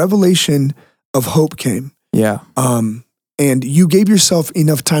the revelation of hope came, Yeah. and you gave yourself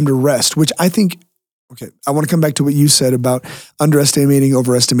enough time to rest, which I think, okay, I want to come back to what you said about underestimating,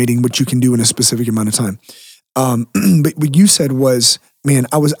 overestimating what you can do in a specific amount of time. But what you said was, man,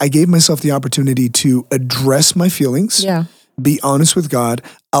 I gave myself the opportunity to address my feelings, Yeah. be honest with God,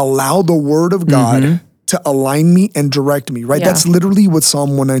 allow the word of God to align me and direct me, right? Yeah. That's literally what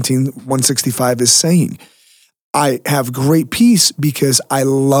Psalm 119, 165 is saying. I have great peace because I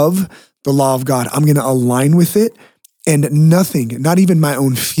love the law of God. I'm going to align with it, and nothing, not even my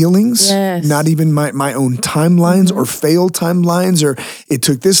own feelings, Yes. not even my own timelines or failed timelines, or it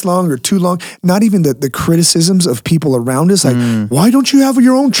took this long or too long, not even the criticisms of people around us. Like, why don't you have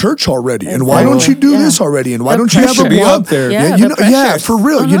your own church already? And why don't you do Yeah. this already? And why The don't you have a pressure. Be blog? up there. Yeah, you the know, pressures. for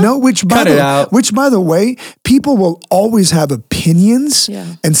real, you know, which Cut it out. by the way, people will always have opinions Yeah.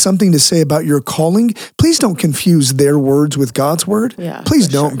 and something to say about your calling. Please don't confuse their words with God's word. Yeah, Please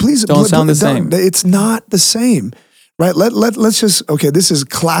for don't. sure. Please Don't sound the same. It's not the same, right? Let's just, okay, this is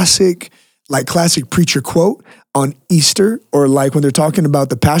classic preacher quote on Easter, or like when they're talking about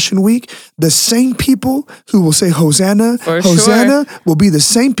the Passion Week. The same people who will say Hosanna, For Hosanna, will be the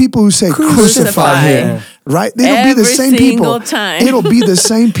same people who say crucify him. Right? It'll be the Every same people. single time. It'll be the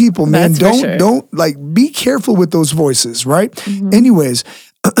same people, man. That's for sure. Don't like, be careful with those voices, right? Anyways,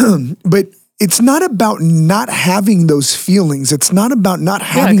 but it's not about not having those feelings. It's not about not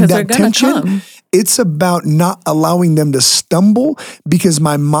having 'cause that they're gonna tension. come. It's about not allowing them to stumble, because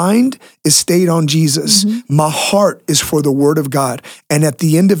my mind is stayed on Jesus. My heart is for the word of God. And at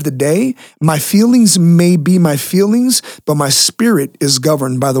the end of the day, my feelings may be my feelings, but my spirit is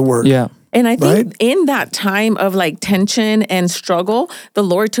governed by the word. Yeah. And I think Right? in that time of like tension and struggle, the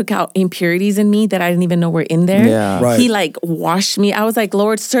Lord took out impurities in me that I didn't even know were in there. Yeah. Right. He like washed me. I was like,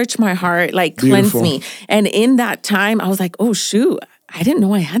 Lord, search my heart, like Beautiful. cleanse me. And in that time, I was like, oh shoot, I didn't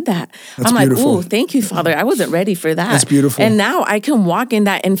know I had that. I'm beautiful. like, ooh, thank you, Father. I wasn't ready for that. That's beautiful. And now I can walk in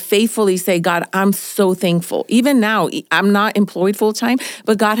that and faithfully say, God, I'm so thankful. Even now, I'm not employed full time,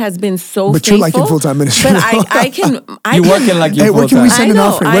 but God has been so But faithful. you're like in full-time ministry. But I can. You're working like you're Hey, where can we full-time. send an I know,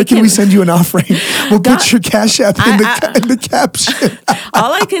 offering? I Where can we can- send you an offering? We'll put God- your Cash App in the caption.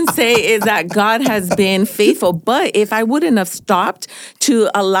 All I can say is that God has been faithful. But if I wouldn't have stopped to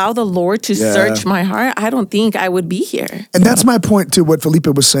allow the Lord to Yeah. search my heart, I don't think I would be here. And that's my point to what Felipe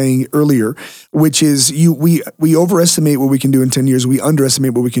was saying earlier, which is we overestimate what we can do in 10 years. We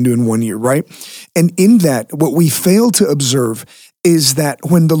underestimate what we can do in 1 year, right? And in that, what we fail to observe is that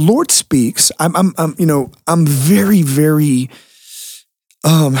when the Lord speaks, I'm very, very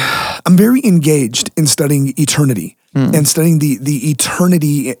I'm very engaged in studying eternity and studying the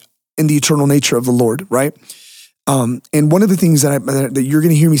eternity and the eternal nature of the Lord, right? And one of the things that you're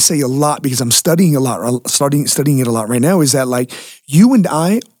going to hear me say a lot, because I'm studying it a lot right now, is that like you and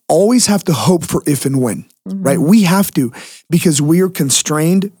I always have to hope for if and when, right? We have to, because we are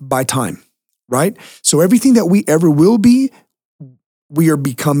constrained by time, right? So everything that we ever will be, we are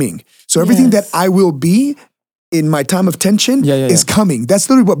becoming. So everything that I will be in my time of tension is coming. That's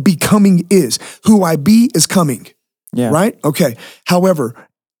literally what becoming is. Who I be is coming, right? Okay. However,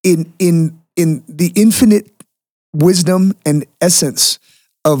 in the infinite wisdom and essence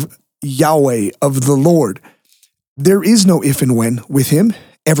of Yahweh, of the Lord, there is no if and when with him.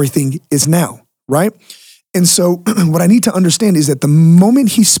 Everything is now, right? And so what I need to understand is that the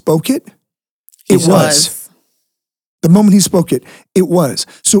moment he spoke it, it was. The moment he spoke it, it was.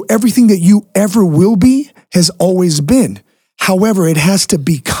 So everything that you ever will be has always been. However, it has to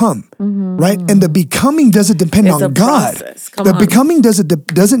become, right? And the becoming doesn't depend on God. The becoming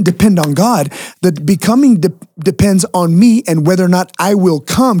doesn't depend on God. The becoming depends on me and whether or not I will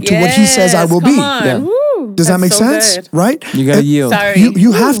come to what he says I will be. Yeah. Does that make sense? Good. Right? You gotta yield. Sorry.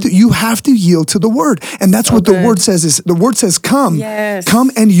 You have to yield to the word. And that's what the word says is the word says, come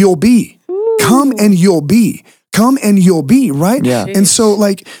and you'll be. Come and you'll be. Come and you'll be, right? Yeah. And so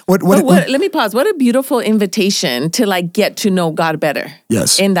like what let me pause. What a beautiful invitation to like get to know God better.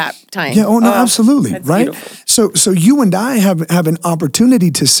 Yes. In that time. Yeah, absolutely. Right? Beautiful. So you and I have an opportunity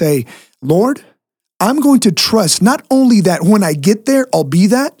to say, Lord, I'm going to trust not only that when I get there, I'll be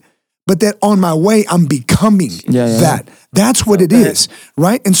that, but that on my way, I'm becoming that. That's what it is,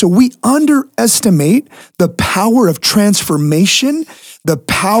 right? And so we underestimate the power of transformation, the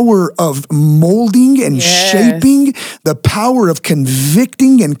power of molding and shaping, the power of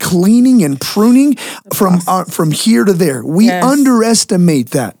convicting and cleaning and pruning from here to there. We underestimate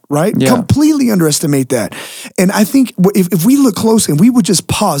that, right? Yeah. Completely underestimate that. And I think if we look closely and we would just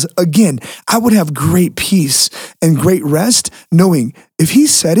pause, again, I would have great peace and great rest knowing if he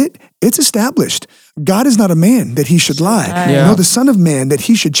said it, it's established. God is not a man that he should lie. No, the son of man that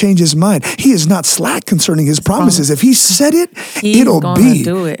he should change his mind. He is not slack concerning his promises. If he said it, it'll be.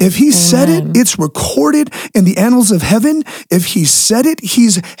 If he said it, it's recorded in the annals of heaven. If he said it,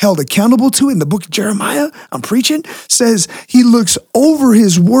 he's held accountable to it. In the book of Jeremiah, I'm preaching, says he looks over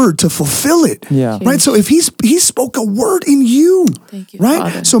his word to fulfill it. Yeah. Right? So if he spoke a word in you,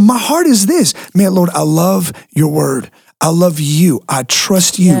 right? Father. So my heart is this, man, Lord, I love your word. I love you. I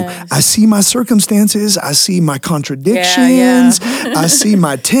trust you. Yes. I see my circumstances. I see my contradictions. I see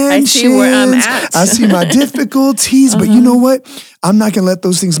my tensions. I see where I'm at. I see my difficulties. But you know what? I'm not going to let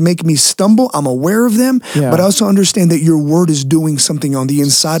those things make me stumble. I'm aware of them, but I also understand that your word is doing something on the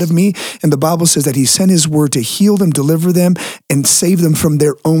inside of me. And the Bible says that he sent his word to heal them, deliver them, and save them from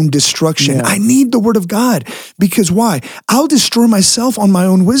their own destruction. Yeah. I need the word of God because why? I'll destroy myself on my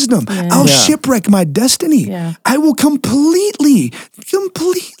own wisdom. Yeah. I'll shipwreck my destiny. Yeah. I will completely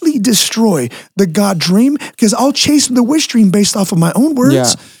destroy the God dream because I'll chase the wish dream based off of my own words.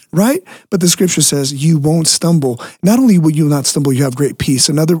 Yeah. Right? But the scripture says you won't stumble. Not only will you not stumble, you have great peace.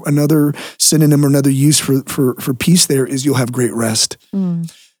 Another synonym or another use for peace there is you'll have great rest. You'll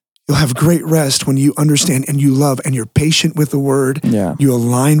have great rest when you understand and you love and you're patient with the word. Yeah. You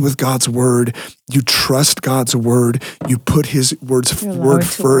align with God's word. You trust God's word. You put his word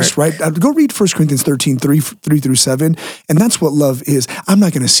first, right? Go read 1 Corinthians 13, 3-7. And that's what love is. I'm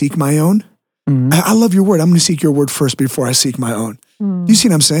not going to seek my own. I love your word. I'm going to seek your word first before I seek my own. You see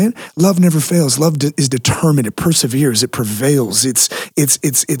what I'm saying? Love never fails. Love is determined. It perseveres. It prevails. It's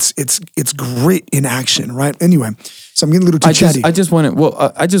great in action, right? Anyway, so I'm getting a little too chatty. I just want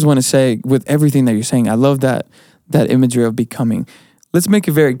to say with everything that you're saying, I love that imagery of becoming. Let's make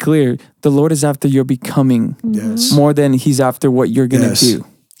it very clear. The Lord is after your becoming more than he's after what you're going to do.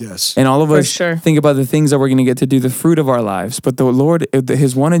 Yes. And all of us think about the things that we're going to get to do, the fruit of our lives. But the Lord,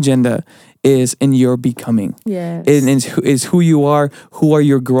 his one agenda is in your becoming. Yes. It is who you are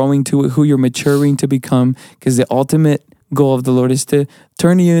you're growing to, who you're maturing to become. Because the ultimate goal of the Lord is to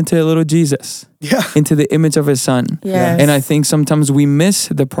turn you into a little Jesus. Yeah. Into the image of his son. Yes. And I think sometimes we miss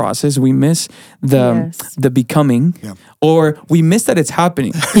the process. We miss the becoming. Yeah. Or we miss that it's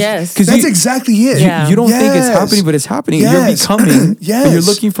happening. Yes. That's exactly it. You don't think it's happening, but it's happening. You're becoming.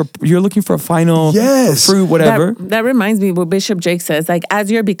 But you're looking for a final fruit, whatever. That reminds me what Bishop Jake says. Like as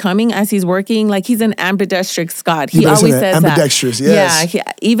you're becoming, as he's working, like he's an ambidextrous God. He always says ambidextrous, that. Yes.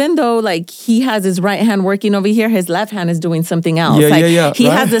 Yeah. Even though like he has his right hand working over here, his left hand is doing something else. He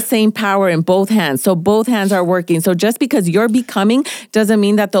has the same power in both hands. So both hands are working. So just because you're becoming doesn't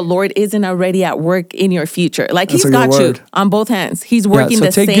mean that the Lord isn't already at work in your future. Like he's got you on both hands. He's working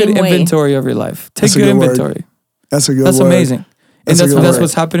the same way. So take good inventory of your life. Take good inventory. That's a good word. That's amazing. And that's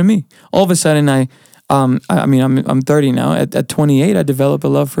what's happened to me. All of a sudden, I I mean, I'm 30 now. At 28, I developed a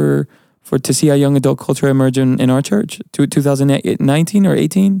love for to see a young adult culture emerge in our church. 2019 or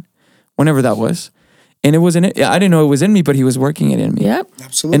 18, whenever that was. And it wasn't. I didn't know it was in me, but he was working it in me. Yep.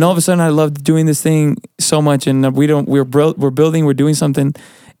 Absolutely. And all of a sudden, I loved doing this thing so much. And we're building, we're doing something,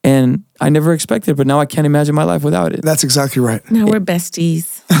 and I never expected. But now I can't imagine my life without it. That's exactly right. Now we're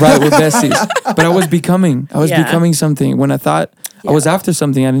besties. Right, we're besties. But I was becoming something. When I thought I was after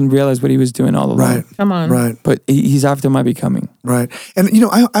something, I didn't realize what he was doing all along. Right. Come on. Right. But he's after my becoming. Right. And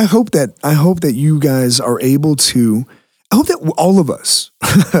I hope that you guys are able to. I hope that all of us,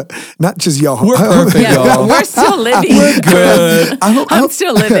 not just y'all. We're perfect, y'all. We're still living. We're good. I'm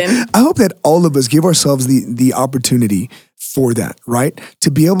still living. I hope that all of us give ourselves the opportunity for that, right? To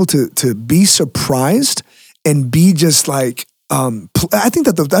be able to be surprised and be just like, I think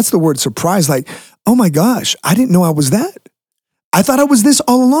that's the word surprise. Like, oh my gosh, I didn't know I was that. I thought I was this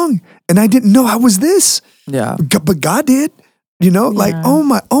all along, and I didn't know I was this. Yeah. But God did. Like, oh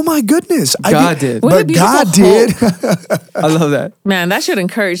my goodness. God did. What a But beautiful God did. I love that. Man, that should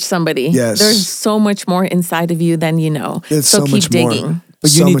encourage somebody. Yes. There's so much more inside of you than you know. It's so so keep much more. digging. But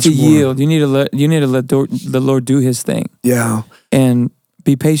So you need much to more. yield. You need to let the Lord do His thing Yeah. and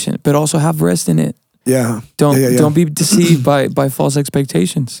be patient, but also have rest in it. Yeah. Don't Yeah. don't be deceived by false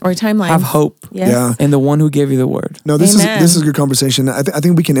expectations. Or timeline. Have hope Yes. Yeah. in the one who gave you the word. No, this Amen. is a good conversation. I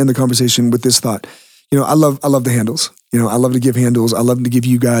think we can end the conversation with this thought. I love the handles. I love to give handles. I love to give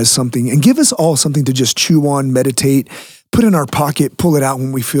you guys something and give us all something to just chew on, meditate, put in our pocket, pull it out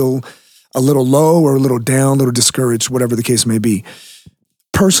when we feel a little low or a little down, a little discouraged, whatever the case may be.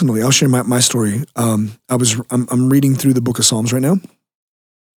 Personally, I'll share my story. I'm reading through the book of Psalms right now,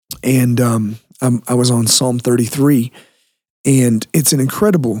 and I was on Psalm 33, and it's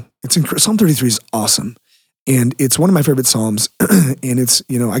Psalm 33 is awesome. And it's one of my favorite Psalms. And it's,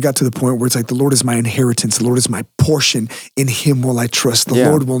 I got to the point where it's like, the Lord is my inheritance. The Lord is my portion. In Him will I trust. The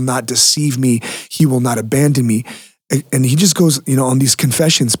Lord will not deceive me. He will not abandon me. And he just goes, on these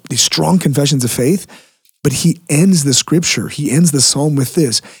confessions, these strong confessions of faith. But he ends the scripture. He ends the Psalm with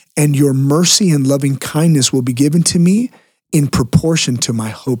this: and your mercy and loving kindness will be given to me in proportion to my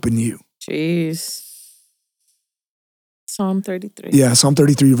hope in you. Jeez. Psalm 33. Yeah, Psalm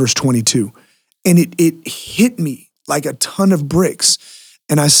 33, verse 22. And it hit me like a ton of bricks.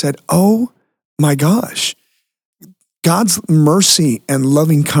 And I said, oh my gosh, God's mercy and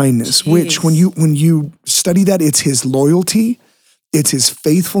loving kindness, which when you study that, it's His loyalty, it's His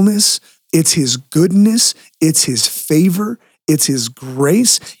faithfulness, it's His goodness, it's His favor, it's His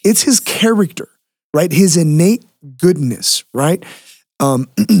grace, it's His character, right? His innate goodness, right?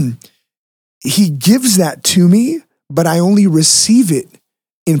 He gives that to me, but I only receive it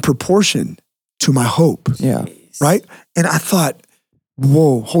in proportion to my hope. Yeah. Right? And I thought,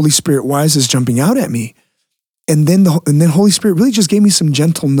 whoa, Holy Spirit, why is this jumping out at me? And then Holy Spirit really just gave me some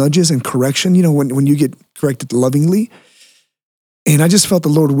gentle nudges and correction, when you get corrected lovingly. And I just felt the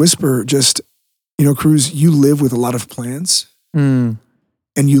Lord whisper, Cruz, you live with a lot of plans and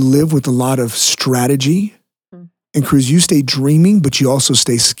you live with a lot of strategy. And Cruz, you stay dreaming, but you also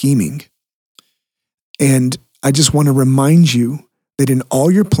stay scheming. And I just want to remind you that in all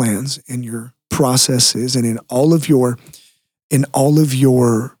your plans and your processes and in all of your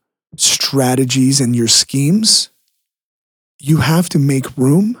strategies and your schemes, you have to make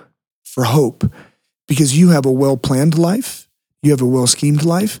room for hope, because you have a well-planned life, you have a well-schemed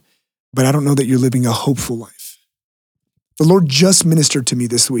life, but I don't know that you're living a hopeful life. The Lord just ministered to me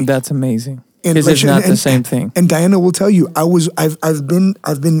this week. That's amazing. And Because it's not the same thing. And Diana will tell you, I've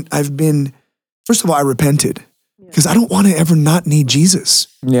been. First of all, I repented because I don't want to ever not need Jesus.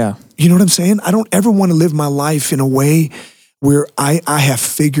 Yeah. You know what I'm saying? I don't ever want to live my life in a way where I have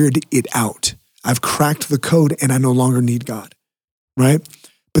figured it out. I've cracked the code and I no longer need God, right?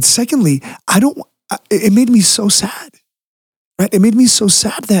 But secondly, it made me so sad, right? It made me so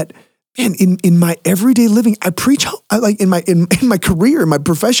sad that, man, in my everyday living, I preach hope. In my career, in my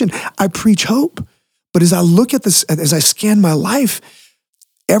profession, I preach hope. But as I look at this, as I scan my life,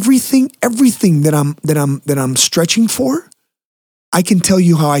 everything that I'm stretching for, I can tell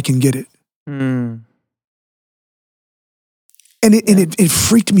you how I can get it. And it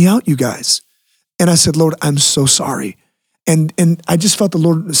freaked me out, you guys. And I said, Lord, I'm so sorry. And I just felt the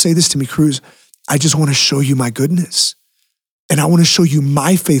Lord say this to me, Cruz, I just want to show you my goodness. And I want to show you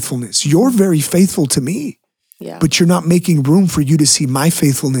my faithfulness. You're very faithful to me, but you're not making room for you to see my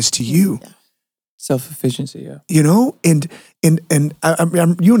faithfulness to you. Yeah. Self-sufficiency, yeah. And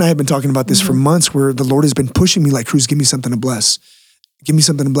you and I have been talking about this for months, where the Lord has been pushing me like, Cruz, give me something to bless. Give me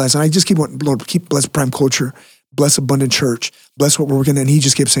something to bless. And I just keep wanting, Lord, bless Prime Culture, bless Abundant Church, bless what we're working on. And He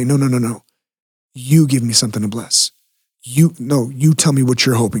just kept saying, no. you give me something to bless. You tell me what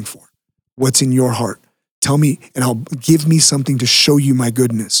you're hoping for. What's in your heart? Tell me, and I'll give me something to show you my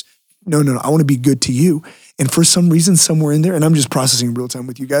goodness. No, I want to be good to you. And for some reason, somewhere in there, and I'm just processing real time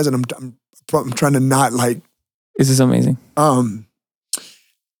with you guys, and I'm trying to not like. This is amazing.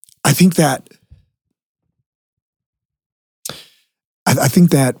 I think that. I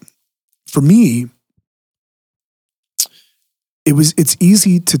think that for me, it's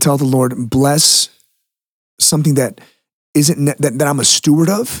easy to tell the Lord, bless something that isn't that I'm a steward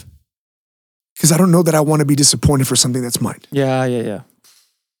of, because I don't know that I want to be disappointed for something that's mine. Yeah. You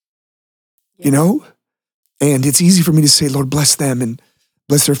know? And it's easy for me to say, Lord, bless them and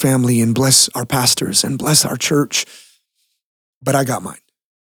bless their family and bless our pastors and bless our church. But I got mine.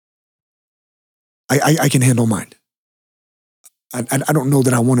 I can handle mine. I don't know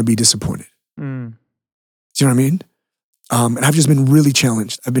that I want to be disappointed. Do you know what I mean? And I've just been really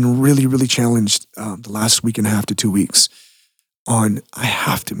challenged. I've been really, really challenged the last week and a half to 2 weeks on I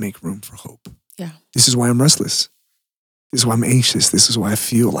have to make room for hope. Yeah. This is why I'm restless. This is why I'm anxious. This is why I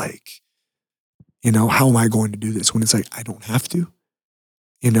feel like, how am I going to do this when it's like, I don't have to,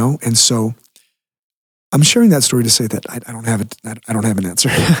 And so I'm sharing that story to say that I don't have it. I don't have an answer.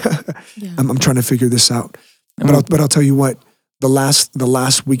 Yeah. I'm trying to figure this out. But I'll tell you what, the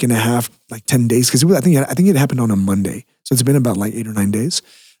last week and a half, like 10 days, because I think it happened on a Monday. So it's been about like 8 or 9 days.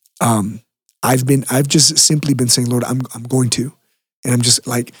 I've just simply been saying, Lord, I'm going to, and I'm just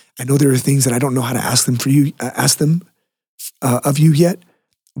like, I know there are things that I don't know how to ask them of you yet,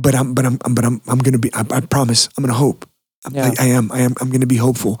 but I'm going to be, I promise I'm going to hope. I am going to be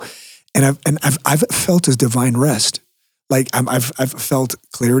hopeful. And I've felt a divine rest. Like I've felt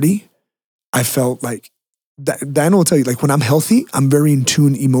clarity. I felt like, Diana will tell you, like when I'm healthy, I'm very in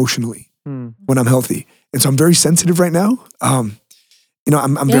tune emotionally when I'm healthy. And so I'm very sensitive right now. I'm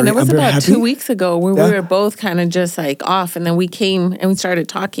very, it was I'm very about happy. 2 weeks ago where we were both kind of just like off, and then we came and we started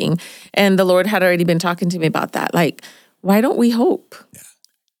talking, and the Lord had already been talking to me about that. Like, why don't we hope? Yeah.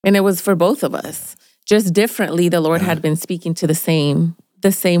 And it was for both of us, just differently. The Lord had been speaking to the same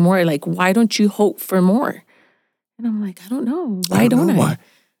word. Like, why don't you hope for more? And I'm like, I don't know. Why don't I? Why.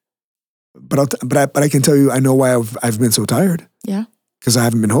 But I can tell you, I know why I've been so tired. Yeah. Because I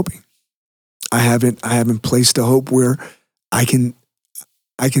haven't been hoping. I haven't placed a hope where I can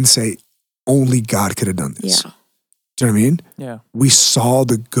say only God could have done this. Yeah. Do you know what I mean? Yeah. We saw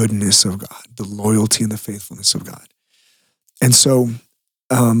the goodness of God, the loyalty and the faithfulness of God. And so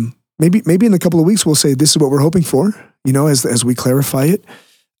maybe in a couple of weeks we'll say this is what we're hoping for, as we clarify it.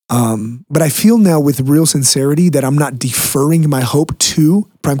 But I feel now with real sincerity that I'm not deferring my hope to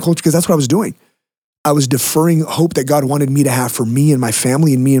Prime Culture, because that's what I was doing. I was deferring hope that God wanted me to have for me and my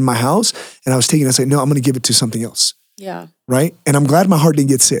family and me and my house. And I was taking it and saying, no, I'm going to give it to something else. Yeah. Right? And I'm glad my heart didn't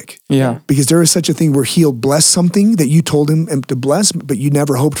get sick. Yeah. Because there is such a thing where he'll bless something that you told him to bless, but you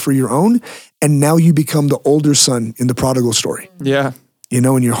never hoped for your own. And now you become the older son in the prodigal story. Yeah.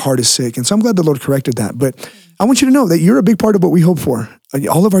 And your heart is sick. And so I'm glad the Lord corrected that. But I want you to know that you're a big part of what we hope for.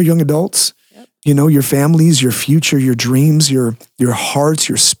 All of our young adults, your families, your future, your dreams, your hearts,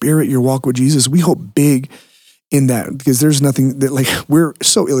 your spirit, your walk with Jesus. We hope big in that, because there's nothing that, like, we're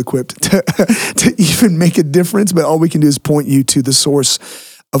so ill-equipped to even make a difference, but all we can do is point you to the source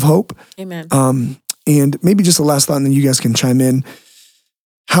of hope. Amen. And maybe just a last thought, and then you guys can chime in.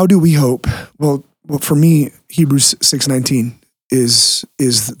 How do we hope? Well, for me, Hebrews 6:19 is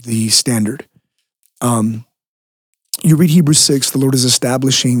the standard. You read Hebrews 6, the Lord is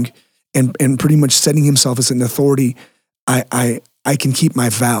establishing and pretty much setting himself as an authority. I can keep my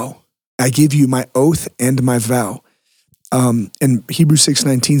vow. I give you my oath and my vow. And Hebrews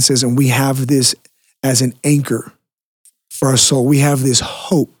 6:19 says, and we have this as an anchor for our soul. We have this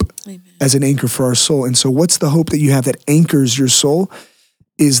hope as an anchor for our soul. And so what's the hope that you have that anchors your soul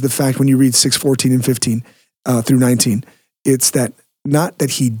is the fact when you read 6:14 and 15 through 19, it's that not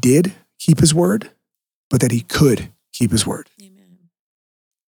that he did keep his word, but that he could keep his word. Amen.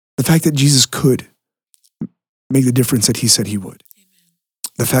 The fact that Jesus could make the difference that he said he would. Amen.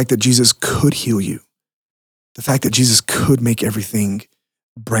 The fact that Jesus could heal you. The fact that Jesus could make everything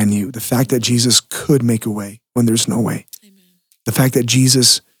brand new. The fact that Jesus could make a way when there's no way. Amen. The fact that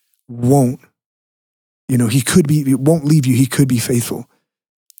Jesus won't, he won't leave you. He could be faithful.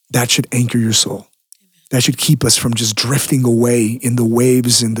 That should anchor your soul. Amen. That should keep us from just drifting away in the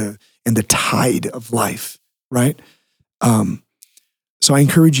waves and the tide of life, right? So I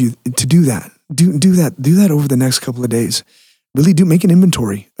encourage you to do that. Do that over the next couple of days. Really do make an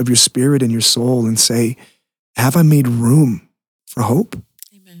inventory of your spirit and your soul and say, have I made room for hope?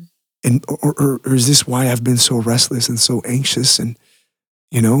 Amen. And or is this why I've been so restless and so anxious? And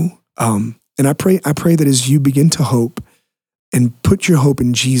And I pray that as you begin to hope and put your hope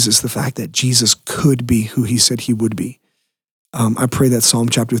in Jesus, the fact that Jesus could be who he said he would be, I pray that Psalm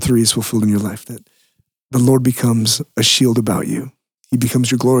chapter 3 is fulfilled in your life, that the Lord becomes a shield about you. He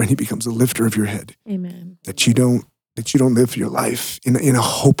becomes your glory and he becomes a lifter of your head. Amen. That you don't live your life in a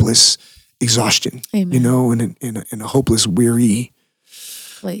hopeless exhaustion, Amen. you know, and in a hopeless, weary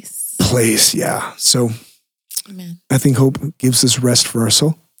place. Yeah. So Amen. I think hope gives us rest for our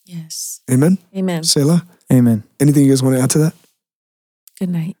soul. Yes. Amen. Amen. Selah. Amen. Anything you guys want to add to that? Good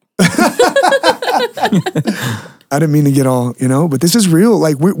night. I didn't mean to get all, but this is real.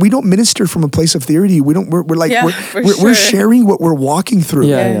 Like we don't minister from a place of theory. We're sharing what we're walking through.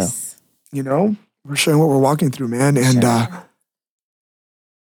 Yeah. Yes. We're sharing what we're walking through, man. And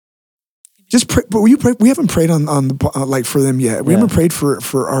just pray. But will you pray? We haven't prayed on the like for them yet. We haven't prayed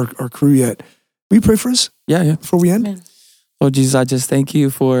for our crew yet. Will you pray for us? Yeah. Before we end. Amen. Lord Jesus, I just thank you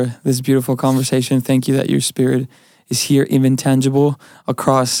for this beautiful conversation. Thank you that your spirit is here, even tangible,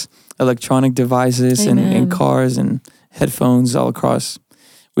 across electronic devices and cars and headphones all across.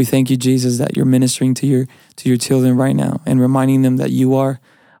 We thank you, Jesus, that you're ministering to your children right now and reminding them that you are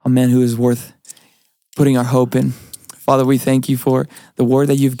a man who is worth putting our hope in. Father, we thank you for the word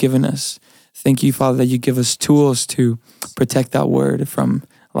that you've given us. Thank you, Father, that you give us tools to protect that word from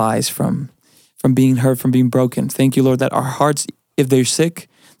lies, from being hurt, from being broken. Thank you, Lord, that our hearts, if they're sick,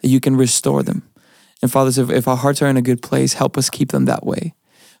 that you can restore them. And Father, if our hearts are in a good place, help us keep them that way.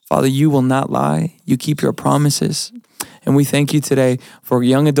 Father, you will not lie. You keep your promises. And we thank you today for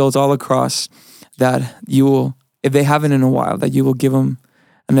young adults all across that you will, if they haven't in a while, that you will give them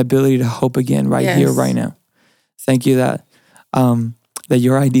an ability to hope again here, right now. Thank you that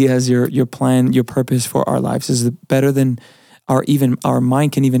your ideas, your plan, your purpose for our lives is better than our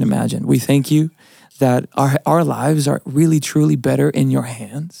mind can even imagine. We thank you that our lives are really, truly better in your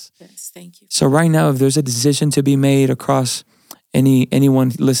hands. Yes, thank you. So right now, if there's a decision to be made across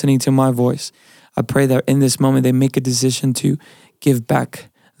anyone listening to my voice, I pray that in this moment they make a decision to give back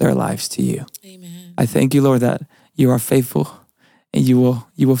their lives to you. Amen. I thank you, Lord, that you are faithful and you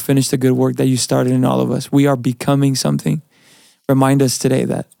will finish the good work that you started in all of us. We are becoming something. Remind us today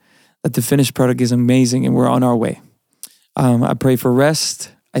that the finished product is amazing and we're on our way. I pray for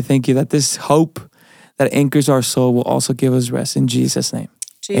rest. I thank you that this hope that anchors our soul will also give us rest in Jesus' name.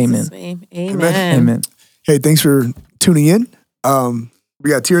 Jesus' Amen. name. Amen. Amen. Hey, thanks for tuning in. We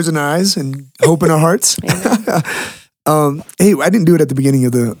got tears in our eyes and hope in our hearts. Hey, I didn't do it at the beginning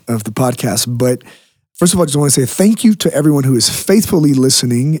of the podcast, but first of all, I just want to say thank you to everyone who is faithfully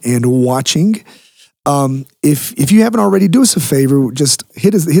listening and watching. If you haven't already, do us a favor, just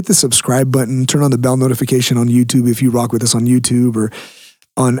hit the subscribe button, turn on the bell notification on YouTube if you rock with us on YouTube or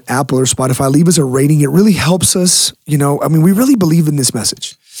on Apple or Spotify. Leave us a rating. It really helps us. We really believe in this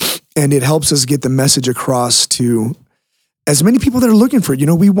message, and it helps us get the message across to as many people that are looking for it.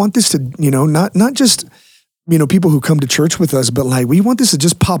 We want this to, not just, people who come to church with us, but like we want this to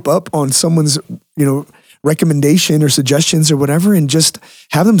just pop up on someone's, recommendation or suggestions or whatever, and just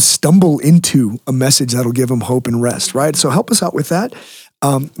have them stumble into a message that'll give them hope and rest, right? So help us out with that.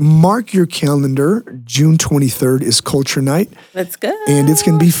 Mark your calendar. June 23rd is Culture Night. Let's go. And it's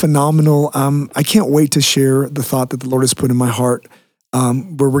going to be phenomenal. I can't wait to share the thought that the Lord has put in my heart, where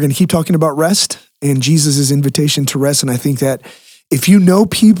we're going to keep talking about rest and Jesus' invitation to rest. And I think that if you know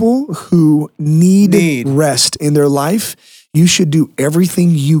people who need rest in their life, you should do everything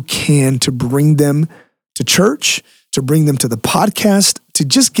you can to bring them to church, to bring them to the podcast, to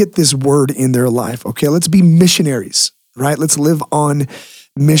just get this word in their life. Okay, let's be missionaries, right? Let's live on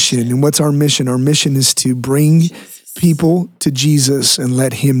mission. And what's our mission? Our mission is to bring people to Jesus and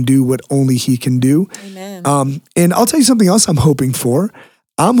let him do what only he can do. Amen. And I'll tell you something else I'm hoping for.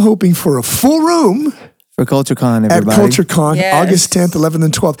 I'm hoping for a full room For CultureCon, everybody. at CultureCon, Yes. August 10th, 11th,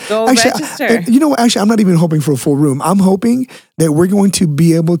 and 12th. Go register. Actually, I'm not even hoping for a full room. I'm hoping that we're going to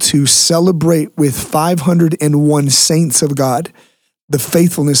be able to celebrate with 501 saints of God, the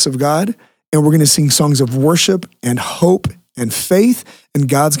faithfulness of God, and we're going to sing songs of worship and hope and faith, and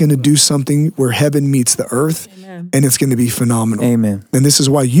God's going to do something where heaven meets the earth, Amen. and it's going to be phenomenal. Amen. And this is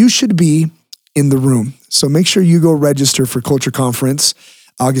why you should be in the room. So make sure you go register for Culture Conference,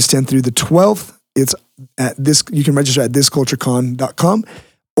 August 10th through the 12th. It's at this. You can register at thisculturecon.com,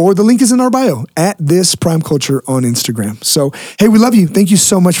 or the link is in our bio at This Prime Culture on Instagram. So, hey, we love you. Thank you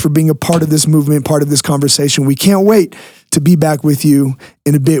so much for being a part of this movement, part of this conversation. We can't wait to be back with you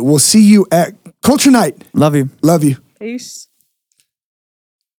in a bit. We'll see you at Culture Night. Love you. Love you. Peace.